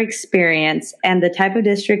on your experience and the type of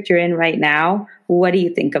district you're in right now, what do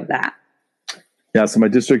you think of that? Yeah, so my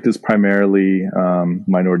district is primarily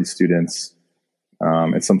minority students.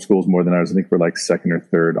 At some schools more than others. I think we're like second or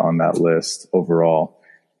third on that list overall.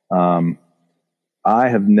 I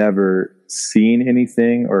have never seen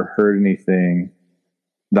anything or heard anything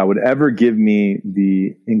that would ever give me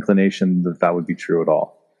the inclination that that would be true at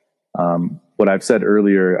all. What I've said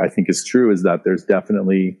earlier, I think is true, is that there's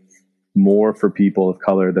definitely more for people of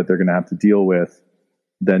color that they're going to have to deal with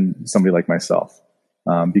than somebody like myself.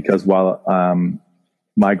 Because while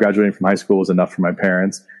my graduating from high school was enough for my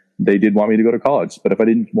parents, they did want me to go to college. But if I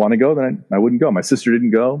didn't want to go, then I wouldn't go. My sister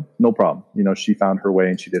didn't go, no problem. She found her way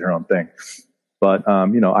and she did her own thing. But,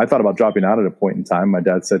 I thought about dropping out at a point in time. My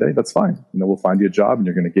dad said, hey, that's fine. We'll find you a job and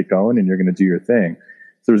you're going to get going and you're going to do your thing.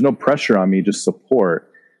 So there was no pressure on me, just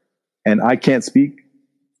support. And I can't speak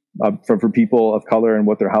for people of color and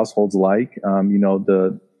what their household's like.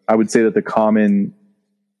 I would say that the common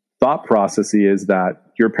thought process is that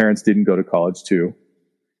your parents didn't go to college too.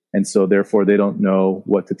 And so therefore they don't know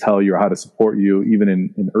what to tell you or how to support you, even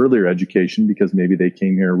in earlier education, because maybe they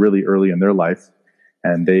came here really early in their life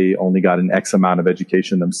and they only got an X amount of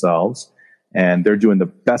education themselves. And they're doing the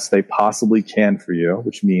best they possibly can for you,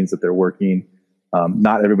 which means that they're working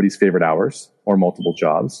not everybody's favorite hours or multiple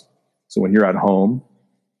jobs. So when you're at home,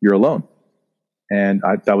 you're alone. And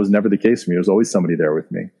that was never the case for me. There was always somebody there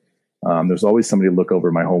with me. There's always somebody to look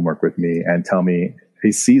over my homework with me and tell me,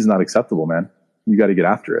 hey, C is not acceptable, man. You got to get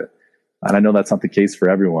after it. And I know that's not the case for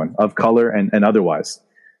everyone of color and otherwise.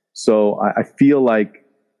 So I feel like,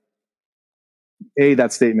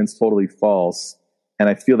 that statement's totally false. And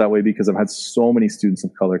I feel that way because I've had so many students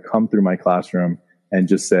of color come through my classroom and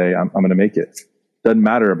just say, I'm going to make it. Doesn't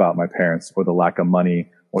matter about my parents or the lack of money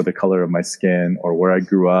or the color of my skin or where I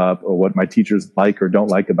grew up or what my teachers like or don't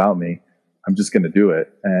like about me. I'm just going to do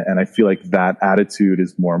it. And I feel like that attitude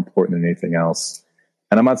is more important than anything else.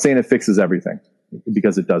 And I'm not saying it fixes everything,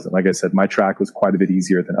 because it doesn't. Like I said, my track was quite a bit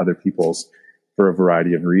easier than other people's for a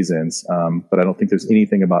variety of reasons. But I don't think there's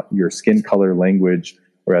anything about your skin color, language,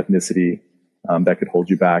 or ethnicity that could hold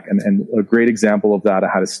you back. And a great example of that, I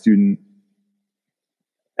had a student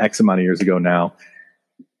X amount of years ago now.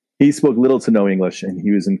 He spoke little to no English and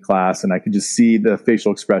he was in class and I could just see the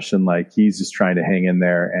facial expression, like he's just trying to hang in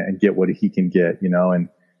there and get what he can get, and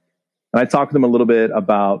I talked to him a little bit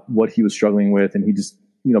about what he was struggling with, and he just,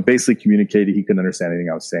 basically communicated he couldn't understand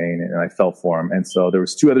anything I was saying, and I felt for him. And so there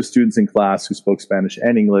was 2 other students in class who spoke Spanish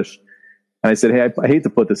and English. And I said, hey, I hate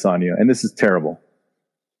to put this on you, and this is terrible,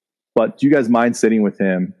 but do you guys mind sitting with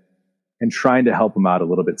him and trying to help him out a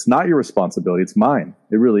little bit? It's not your responsibility. It's mine.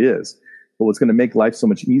 It really is. But what's going to make life so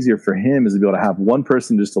much easier for him is to be able to have one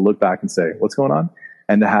person just to look back and say, what's going on?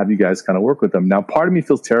 And to have you guys kind of work with them. Now, part of me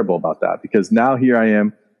feels terrible about that, because now here I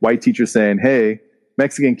am, white teacher saying, hey,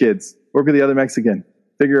 Mexican kids, work with the other Mexican,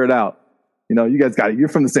 figure it out. You guys got it. You're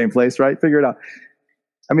from the same place, right? Figure it out.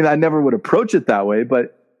 I mean, I never would approach it that way,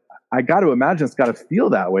 but I got to imagine it's got to feel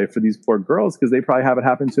that way for these poor girls, because they probably have it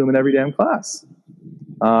happen to them in every damn class.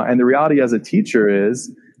 And the reality as a teacher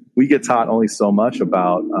is we get taught only so much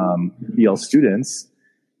about EL students.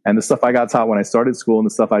 And the stuff I got taught when I started school and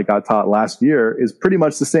the stuff I got taught last year is pretty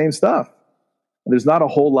much the same stuff. There's not a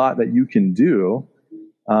whole lot that you can do.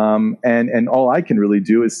 And all I can really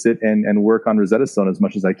do is sit and work on Rosetta Stone as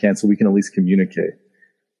much as I can so we can at least communicate.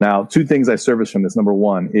 Now, 2 things I service from this. Number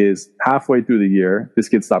 1 is halfway through the year, this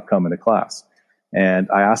kid stopped coming to class. And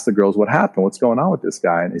I asked the girls, what happened? What's going on with this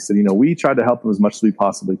guy? And they said, we tried to help him as much as we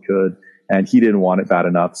possibly could, and he didn't want it bad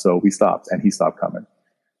enough, so we stopped, and he stopped coming.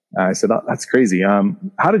 And I said, that's crazy.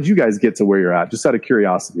 How did you guys get to where you're at? Just out of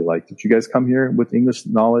curiosity, did you guys come here with English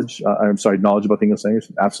knowledge? Knowledge about the English language?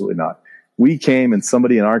 Absolutely not. We came and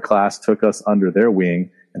somebody in our class took us under their wing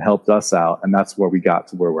and helped us out. And that's where we got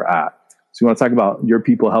to where we're at. So you want to talk about your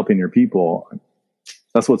people helping your people.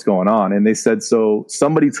 That's what's going on. And they said, so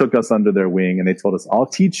somebody took us under their wing and they told us, I'll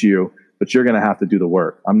teach you, but you're going to have to do the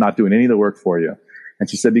work. I'm not doing any of the work for you. And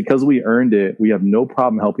she said, because we earned it, we have no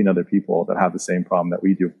problem helping other people that have the same problem that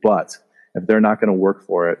we do. But if they're not going to work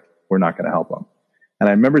for it, we're not going to help them. And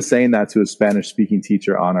I remember saying that to a Spanish-speaking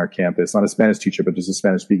teacher on our campus, not a Spanish teacher, but just a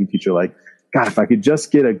Spanish-speaking teacher, like, God, if I could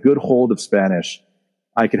just get a good hold of Spanish,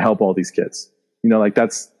 I can help all these kids. Like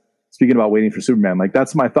that's speaking about waiting for Superman. Like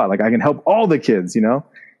that's my thought. Like I can help all the kids,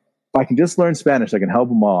 if I can just learn Spanish, I can help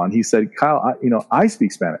them all. And he said, Kyle, I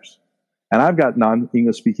speak Spanish and I've got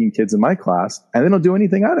non-English speaking kids in my class and they don't do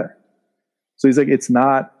anything either. So he's like, it's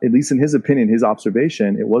not, at least in his opinion, his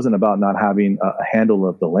observation, it wasn't about not having a handle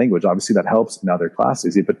of the language. Obviously that helps in other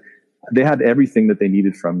classes, but they had everything that they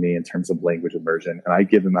needed from me in terms of language immersion. And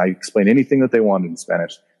I explained anything that they wanted in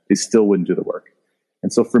Spanish. They still wouldn't do the work.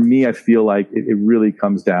 And so for me, I feel like it really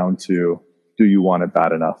comes down to, do you want it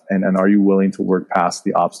bad enough? And are you willing to work past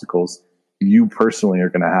the obstacles you personally are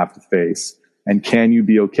going to have to face? And can you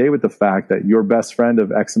be okay with the fact that your best friend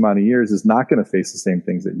of X amount of years is not going to face the same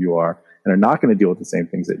things that you are and are not going to deal with the same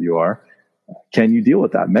things that you are? Can you deal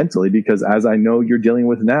with that mentally? Because as I know you're dealing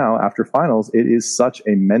with now after finals, it is such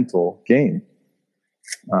a mental game.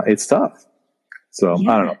 It's tough. So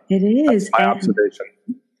I don't know. It is. That's my observation.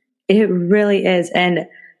 It really is. And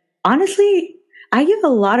honestly, I give a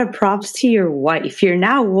lot of props to your wife, your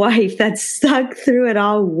now wife that stuck through it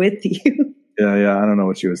all with you. Yeah. I don't know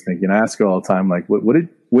what she was thinking. I ask her all the time, like,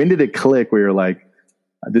 when did it click where you're like,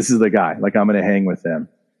 this is the guy, like I'm going to hang with him?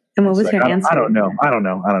 And what was her answer? I don't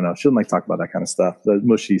know. She doesn't like talk about that kind of stuff, the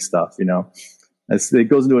mushy stuff, It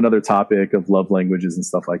goes into another topic of love languages and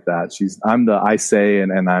stuff like that. I'm the I say,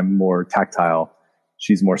 and I'm more tactile.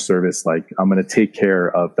 She's more service. Like I'm going to take care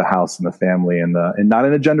of the house and the family and not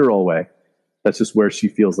in a gender role way. That's just where she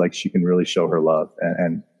feels like she can really show her love.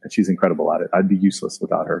 And she's incredible at it. I'd be useless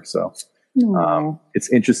without her. So,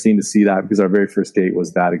 it's interesting to see that because our very first date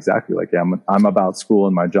was that exactly like, I'm about school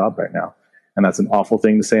and my job right now. And that's an awful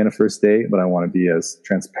thing to say in a first date, but I want to be as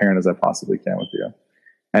transparent as I possibly can with you.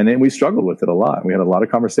 And then we struggled with it a lot. We had a lot of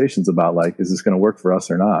conversations about like, is this going to work for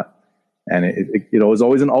us or not? And it was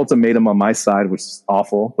always an ultimatum on my side, which is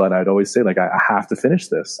awful. But I'd always say like, I have to finish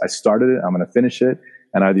this. I started it. I'm going to finish it.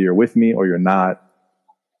 And either you're with me or you're not.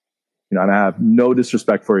 And I have no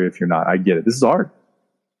disrespect for you if you're not. I get it. This is hard.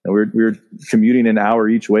 And we're commuting an hour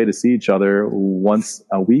each way to see each other once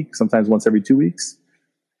a week, sometimes once every 2 weeks.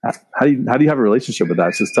 How do you have a relationship with that?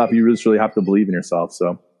 It's just tough. You just really have to believe in yourself.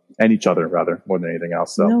 So, and each other rather, more than anything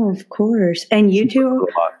else. So no, of course. And you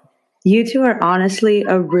two are honestly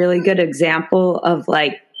a really good example of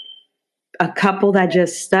like a couple that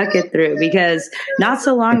just stuck it through, because not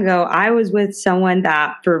so long ago, I was with someone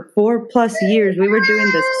that for 4+ years, we were doing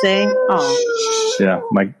the same. Oh, yeah.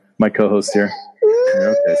 My co-host here. You're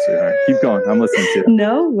okay, sweetheart. Keep going. I'm listening to you.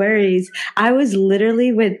 No worries. I was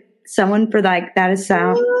literally with someone for like that is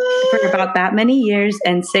sound for about that many years.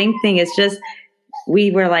 And same thing. It's just,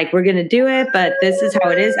 we were like, we're going to do it, but this is how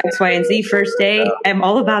it is. X, Y, and Z first day. I'm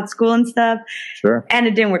all about school and stuff. Sure. And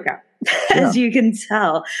it didn't work out, as you can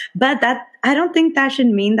tell. But I don't think that should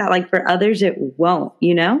mean that like for others, it won't,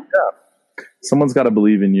 Yeah. Someone's got to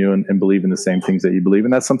believe in you and believe in the same things that you believe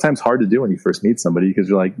in. That's sometimes hard to do when you first meet somebody because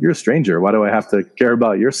you're like, you're a stranger. Why do I have to care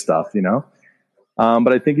about your stuff,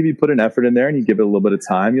 But I think if you put an effort in there and you give it a little bit of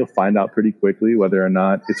time, you'll find out pretty quickly whether or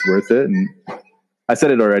not it's worth it. And I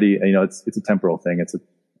said it already, it's a temporal thing.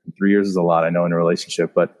 3 years is a lot, I know, in a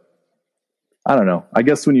relationship, but I don't know. I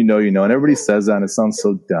guess when you know, and everybody says that and it sounds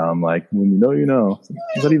so dumb. Like when you know, what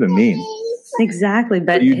does that even mean? Exactly.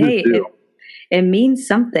 But hey, it means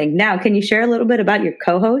something. Now, can you share a little bit about your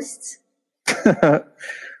co-hosts? The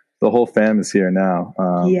whole fam is here now.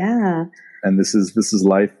 Yeah. And this is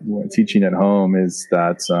life. Teaching at home is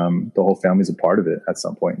that the whole family's a part of it at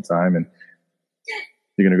some point in time. And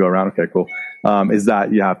you're going to go around. Okay, cool. Is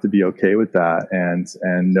that you have to be okay with that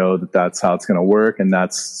and know that that's how it's going to work. And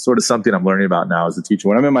that's sort of something I'm learning about now as a teacher.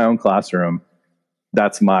 When I'm in my own classroom,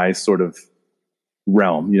 that's my sort of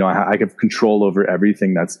realm. I have control over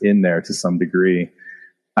everything that's in there to some degree.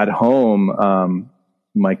 At home,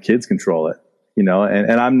 my kids control it, and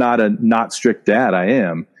I'm not strict dad. I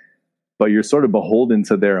am. But you're sort of beholden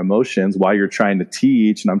to their emotions while you're trying to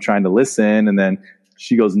teach, and I'm trying to listen. And then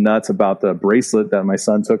she goes nuts about the bracelet that my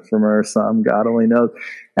son took from her or something, God only knows.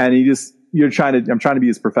 And I'm trying to be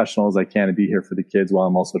as professional as I can and be here for the kids while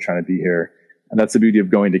I'm also trying to be here. And that's the beauty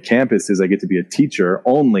of going to campus is I get to be a teacher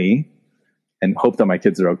only and hope that my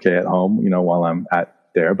kids are okay at home, while I'm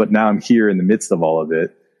there. But now I'm here in the midst of all of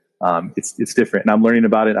it. It's different and I'm learning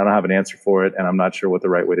about it. I don't have an answer for it and I'm not sure what the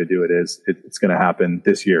right way to do it is. It's going to happen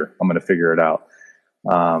this year. I'm going to figure it out.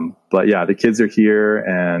 But yeah, the kids are here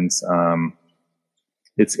and,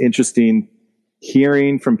 it's interesting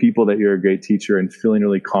hearing from people that you're a great teacher and feeling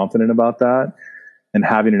really confident about that and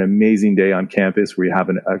having an amazing day on campus where you have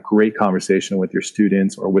a great conversation with your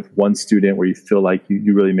students or with one student where you feel like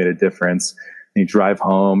you really made a difference. and you drive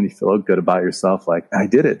home and you feel good about yourself. Like, I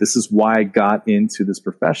did it. This is why I got into this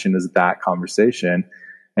profession, is that conversation.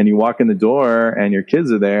 And you walk in the door and your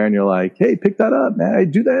kids are there and you're like, hey, pick that up, man. I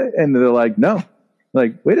do that. And they're like, no.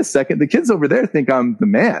 Like, wait a second. The kids over there think I'm the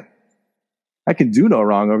man. I can do no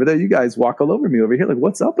wrong over there. You guys walk all over me over here. Like,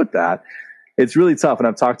 what's up with that? It's really tough. And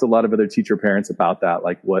I've talked to a lot of other teacher parents about that.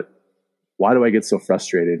 Like, why do I get so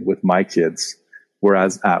frustrated with my kids?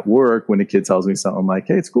 Whereas at work, when a kid tells me something, I'm like,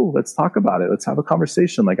 hey, it's cool. Let's talk about it. Let's have a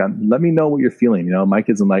conversation. Like, let me know what you're feeling. You know, my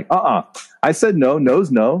kids, I'm like, I said no,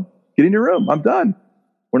 no's no. Get in your room. I'm done.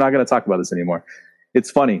 We're not going to talk about this anymore. It's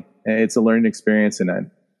funny. It's a learning experience.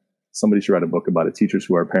 And somebody should write a book about it. Teachers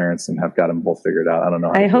who are parents and have got them both figured out. I don't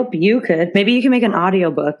know. I hope you could. Maybe you can make an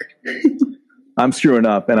audiobook. I'm screwing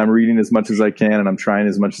up and I'm reading as much as I can and I'm trying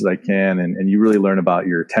as much as I can. And you really learn about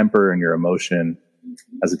your temper and your emotion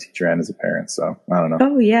as a teacher and as a parent. So I don't know.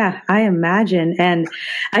 Oh yeah, I imagine. And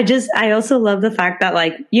I also love the fact that,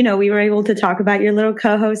 like, you know, we were able to talk about your little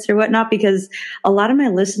co-host or whatnot, because a lot of my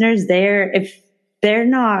listeners there, if they're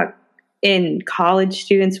not in college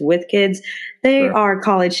students with kids, they Sure. are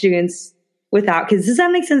college students without kids. Does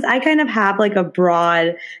that make sense? I kind of have like a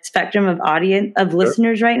broad spectrum of audience of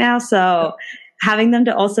listeners right now. So having them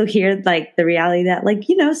to also hear like the reality that, like,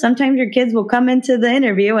 you know, sometimes your kids will come into the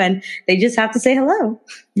interview and they just have to say hello.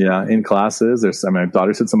 Yeah. In classes, my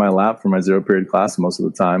daughter sits on my lap for my 0 period class most of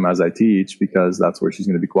the time as I teach, because that's where she's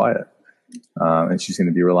going to be quiet. And she's going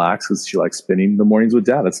to be relaxed because she likes spending the mornings with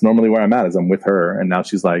dad. That's normally where I'm at, is I'm with her. And now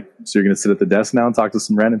she's like, so you're going to sit at the desk now and talk to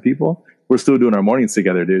some random people? We're still doing our mornings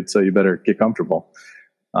together, dude. So you better get comfortable.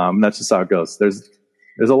 That's just how it goes. There's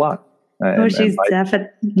a lot. She's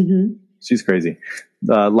definitely. She's crazy.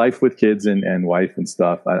 Life with kids and wife and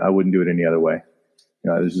stuff, I wouldn't do it any other way.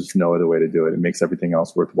 You know, there's just no other way to do it. It makes everything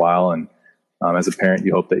else worthwhile. And as a parent,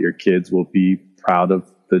 you hope that your kids will be proud of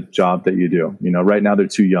the job that you do. You know, right now they're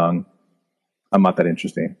too young. I'm not that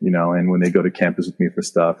interesting, you know, and when they go to campus with me for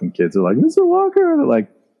stuff and kids are like, Mr. Walker, they're like,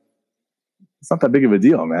 it's not that big of a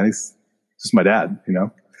deal, man. He's just my dad, you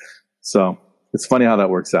know? So it's funny how that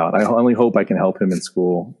works out. I only hope I can help him in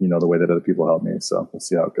school, you know, the way that other people help me. So we'll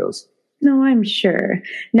see how it goes. No, I'm sure.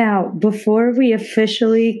 Now, before we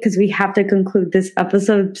officially, because we have to conclude this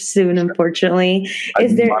episode soon, unfortunately,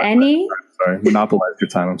 is there any... Sorry, monopolize your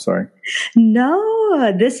time. I'm sorry.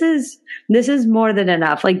 No, this is more than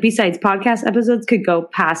enough. Like, besides, podcast episodes could go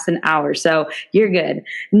past an hour, so you're good.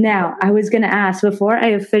 Now, I was going to ask, before I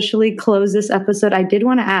officially close this episode, I did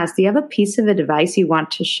want to ask, do you have a piece of advice you want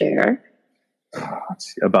to share?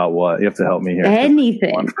 About what? You have to help me here.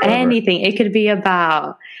 Anything. It could be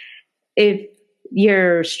about if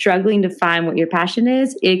you're struggling to find what your passion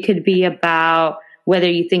is. It could be about whether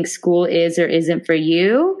you think school is or isn't for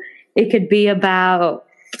you. It could be about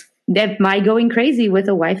my going crazy with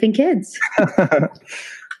a wife and kids. I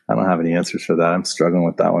don't have any answers for that. I'm struggling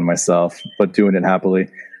with that one myself, but doing it happily.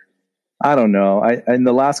 I don't know. In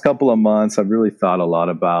the last couple of months, I've really thought a lot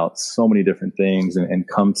about so many different things and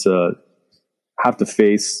come to have to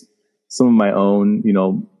face some of my own, you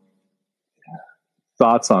know,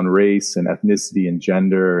 thoughts on race and ethnicity and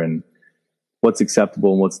gender and what's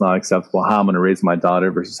acceptable and what's not acceptable, how I'm going to raise my daughter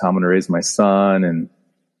versus how I'm going to raise my son, and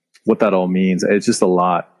what that all means. It's just a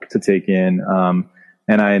lot to take in.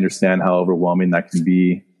 And I understand how overwhelming that can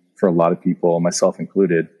be for a lot of people, myself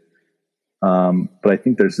included. But I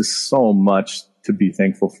think there's just so much to be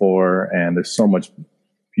thankful for. And there's so much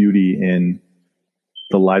beauty in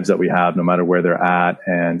the lives that we have, no matter where they're at.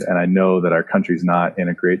 And I know that our country's not in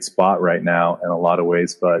a great spot right now in a lot of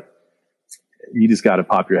ways, but you just got to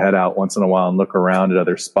pop your head out once in a while and look around at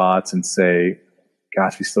other spots and say,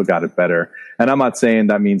 gosh, we still got it better. And I'm not saying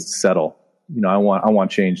that means settle. You know, I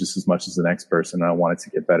want change just as much as the next person. And I want it to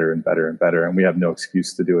get better and better and better. And we have no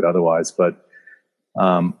excuse to do it otherwise. But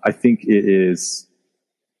I think it is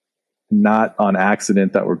not on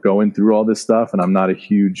accident that we're going through all this stuff. And I'm not a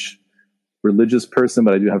huge religious person,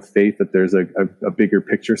 but I do have faith that there's a bigger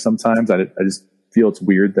picture sometimes. I just feel it's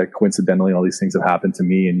weird that coincidentally all these things have happened to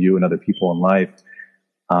me and you and other people in life.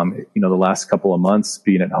 You know, the last couple of months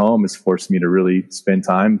being at home has forced me to really spend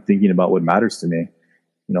time thinking about what matters to me.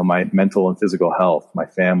 You know, my mental and physical health, my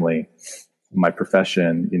family, my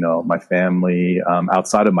profession, you know, my family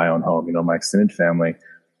outside of my own home, you know, my extended family,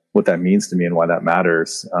 what that means to me and why that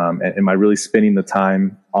matters. And am I really spending the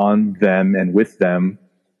time on them and with them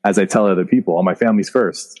as I tell other people? Oh, my family's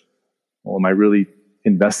first. Well, am I really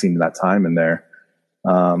investing that time in there?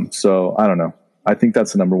 So I don't know. I think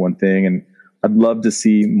that's the number one thing. And I'd love to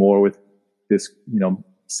see more with this, you know,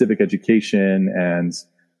 civic education and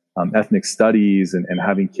ethnic studies and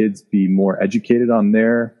having kids be more educated on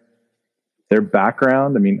their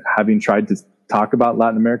background. I mean, having tried to talk about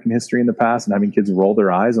Latin American history in the past and having kids roll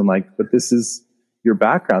their eyes. I'm like, but this is your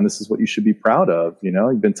background. This is what you should be proud of. You know,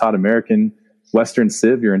 you've been taught American Western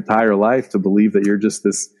Civ your entire life to believe that you're just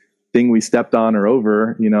this thing we stepped on or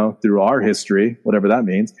over, you know, through our history, whatever that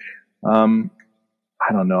means.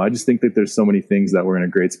 I don't know. I just think that there's so many things that we're in a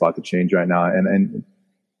great spot to change right now. And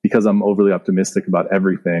because I'm overly optimistic about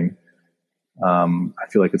everything, I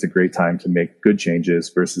feel like it's a great time to make good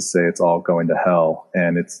changes versus say it's all going to hell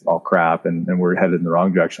and it's all crap and we're headed in the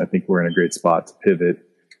wrong direction. I think we're in a great spot to pivot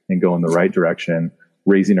and go in the right direction,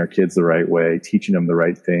 raising our kids the right way, teaching them the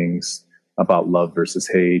right things about love versus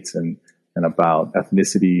hate and about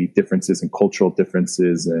ethnicity differences and cultural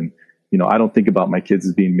differences. And, you know, I don't think about my kids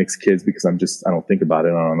as being mixed kids because I don't think about it.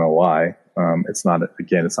 I don't know why. I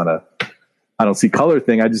don't see color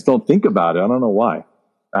thing. I just don't think about it. I don't know why.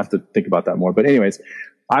 I have to think about that more. But anyways,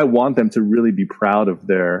 I want them to really be proud of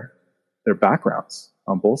their backgrounds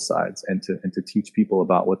on both sides and to teach people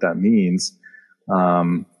about what that means.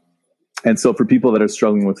 And so for people that are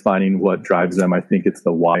struggling with finding what drives them, I think it's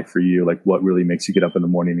the why for you, like what really makes you get up in the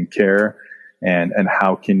morning and care, and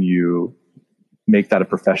how can you make that a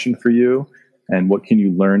profession for you, and what can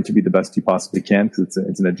you learn to be the best you possibly can, because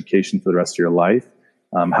it's an education for the rest of your life.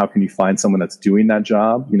 How can you find someone that's doing that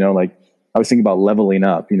job? You know, like I was thinking about leveling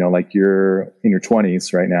up, you know, like you're in your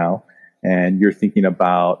 20s right now and you're thinking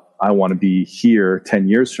about, I want to be here 10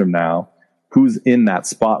 years from now. Who's in that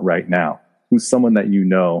spot right now? Who's someone that you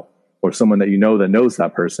know, or someone that you know that knows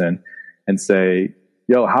that person, and say,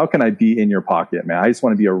 yo, how can I be in your pocket, man? I just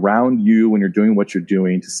want to be around you when you're doing what you're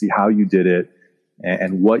doing to see how you did it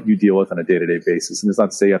and what you deal with on a day-to-day basis. And it's not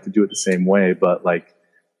to say you have to do it the same way, but like,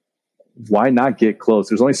 why not get close?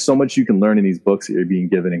 There's only so much you can learn in these books that you're being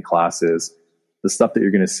given in classes. The stuff that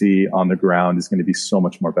you're going to see on the ground is going to be so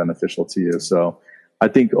much more beneficial to you. So I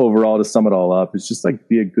think overall, to sum it all up, it's just like,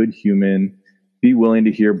 be a good human, be willing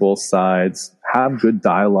to hear both sides, have good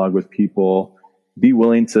dialogue with people, be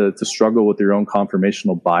willing to struggle with your own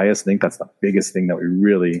confirmational bias. I think that's the biggest thing that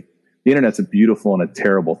the internet's a beautiful and a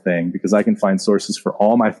terrible thing, because I can find sources for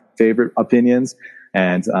all my favorite opinions.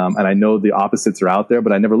 And I know the opposites are out there,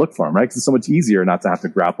 but I never look for them, right? Because it's so much easier not to have to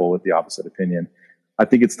grapple with the opposite opinion. I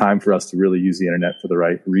think it's time for us to really use the internet for the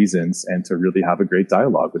right reasons and to really have a great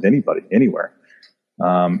dialogue with anybody, anywhere.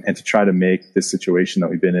 And to try to make this situation that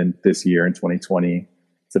we've been in this year in 2020,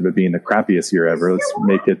 instead of it being the crappiest year ever, let's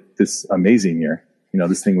make it this amazing year. You know,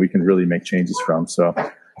 this thing we can really make changes from. So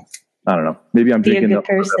I don't know. Maybe I'm drinking. Be a good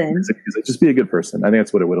person. Just be a good person. I think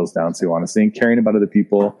that's what it whittles down to, honestly, and caring about other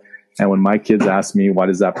people. And when my kids ask me, why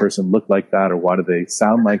does that person look like that? Or why do they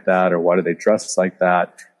sound like that? Or why do they dress like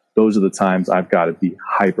that? Those are the times I've got to be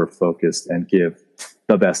hyper focused and give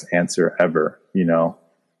the best answer ever, you know,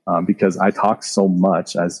 because I talk so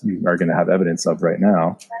much, as you are going to have evidence of right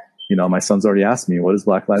now. You know, my son's already asked me, what does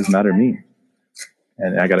Black Lives Matter mean?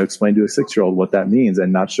 And I got to explain to a 6-year-old what that means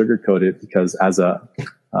and not sugarcoat it, because as a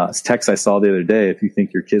text I saw the other day, if you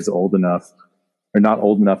think your kid's old enough or not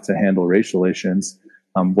old enough to handle racial relations,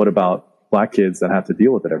 what about Black kids that have to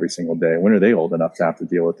deal with it every single day? When are they old enough to have to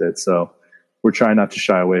deal with it? So we're trying not to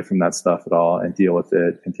shy away from that stuff at all and deal with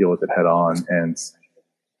it head on, and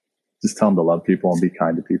just tell them to love people and be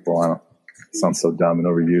kind to people. It sounds so dumb and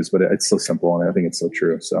overused, but it's so simple, and I think it's so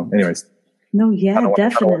true. So anyways. No, yeah,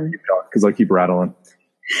 definitely. Because I keep rattling.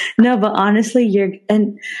 No, but honestly,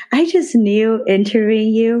 and I just knew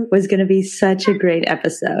interviewing you was going to be such a great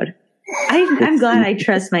episode. I'm glad I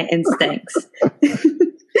trust my instincts.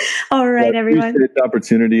 All right, everyone. I appreciate the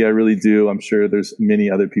opportunity. I really do. I'm sure there's many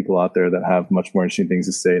other people out there that have much more interesting things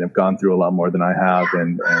to say and have gone through a lot more than I have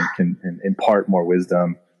and can impart more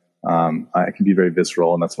wisdom. I can be very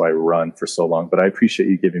visceral, and that's why I run for so long. But I appreciate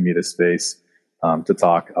you giving me this space to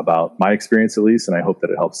talk about my experience, at least, and I hope that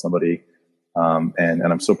it helps somebody. And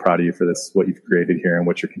I'm so proud of you for this, what you've created here and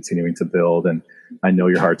what you're continuing to build. And I know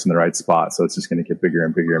your heart's in the right spot, so it's just going to get bigger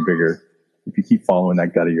and bigger and bigger if you keep following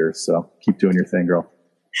that gut of yours. So keep doing your thing, girl.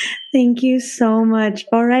 Thank you so much.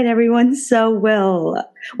 All right, everyone. So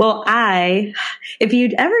if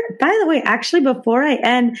you'd ever, by the way, actually, before I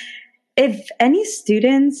end, if any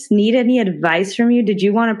students need any advice from you, did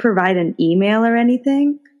you want to provide an email or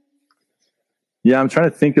anything? Yeah, I'm trying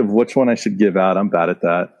to think of which one I should give out. I'm bad at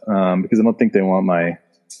that because I don't think they want my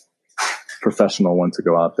professional one to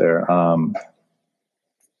go out there.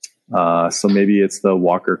 So maybe it's the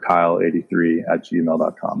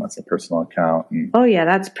WalkerKyle83@gmail.com. That's a personal account. Oh yeah,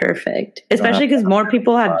 that's perfect. Especially because more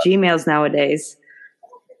people have Gmails nowadays.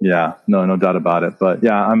 Yeah, no doubt about it. But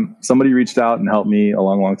yeah, somebody reached out and helped me a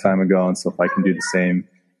long time ago. And so if I can do the same,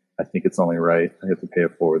 I think it's only right. I have to pay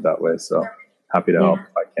it forward that way. So happy to help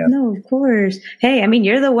if I can. No, of course. Hey, I mean,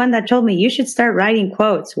 you're the one that told me you should start writing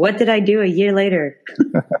quotes. What did I do a year later?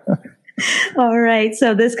 All right.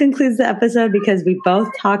 So this concludes the episode because we both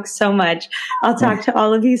talk so much. I'll talk to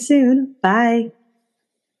all of you soon. Bye.